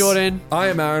 My name's Jordan. I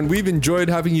am Aaron. We've enjoyed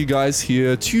having you guys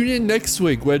here. Tune in next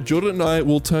week where Jordan and I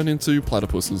will turn into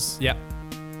platypuses. Yeah.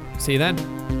 See you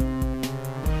then.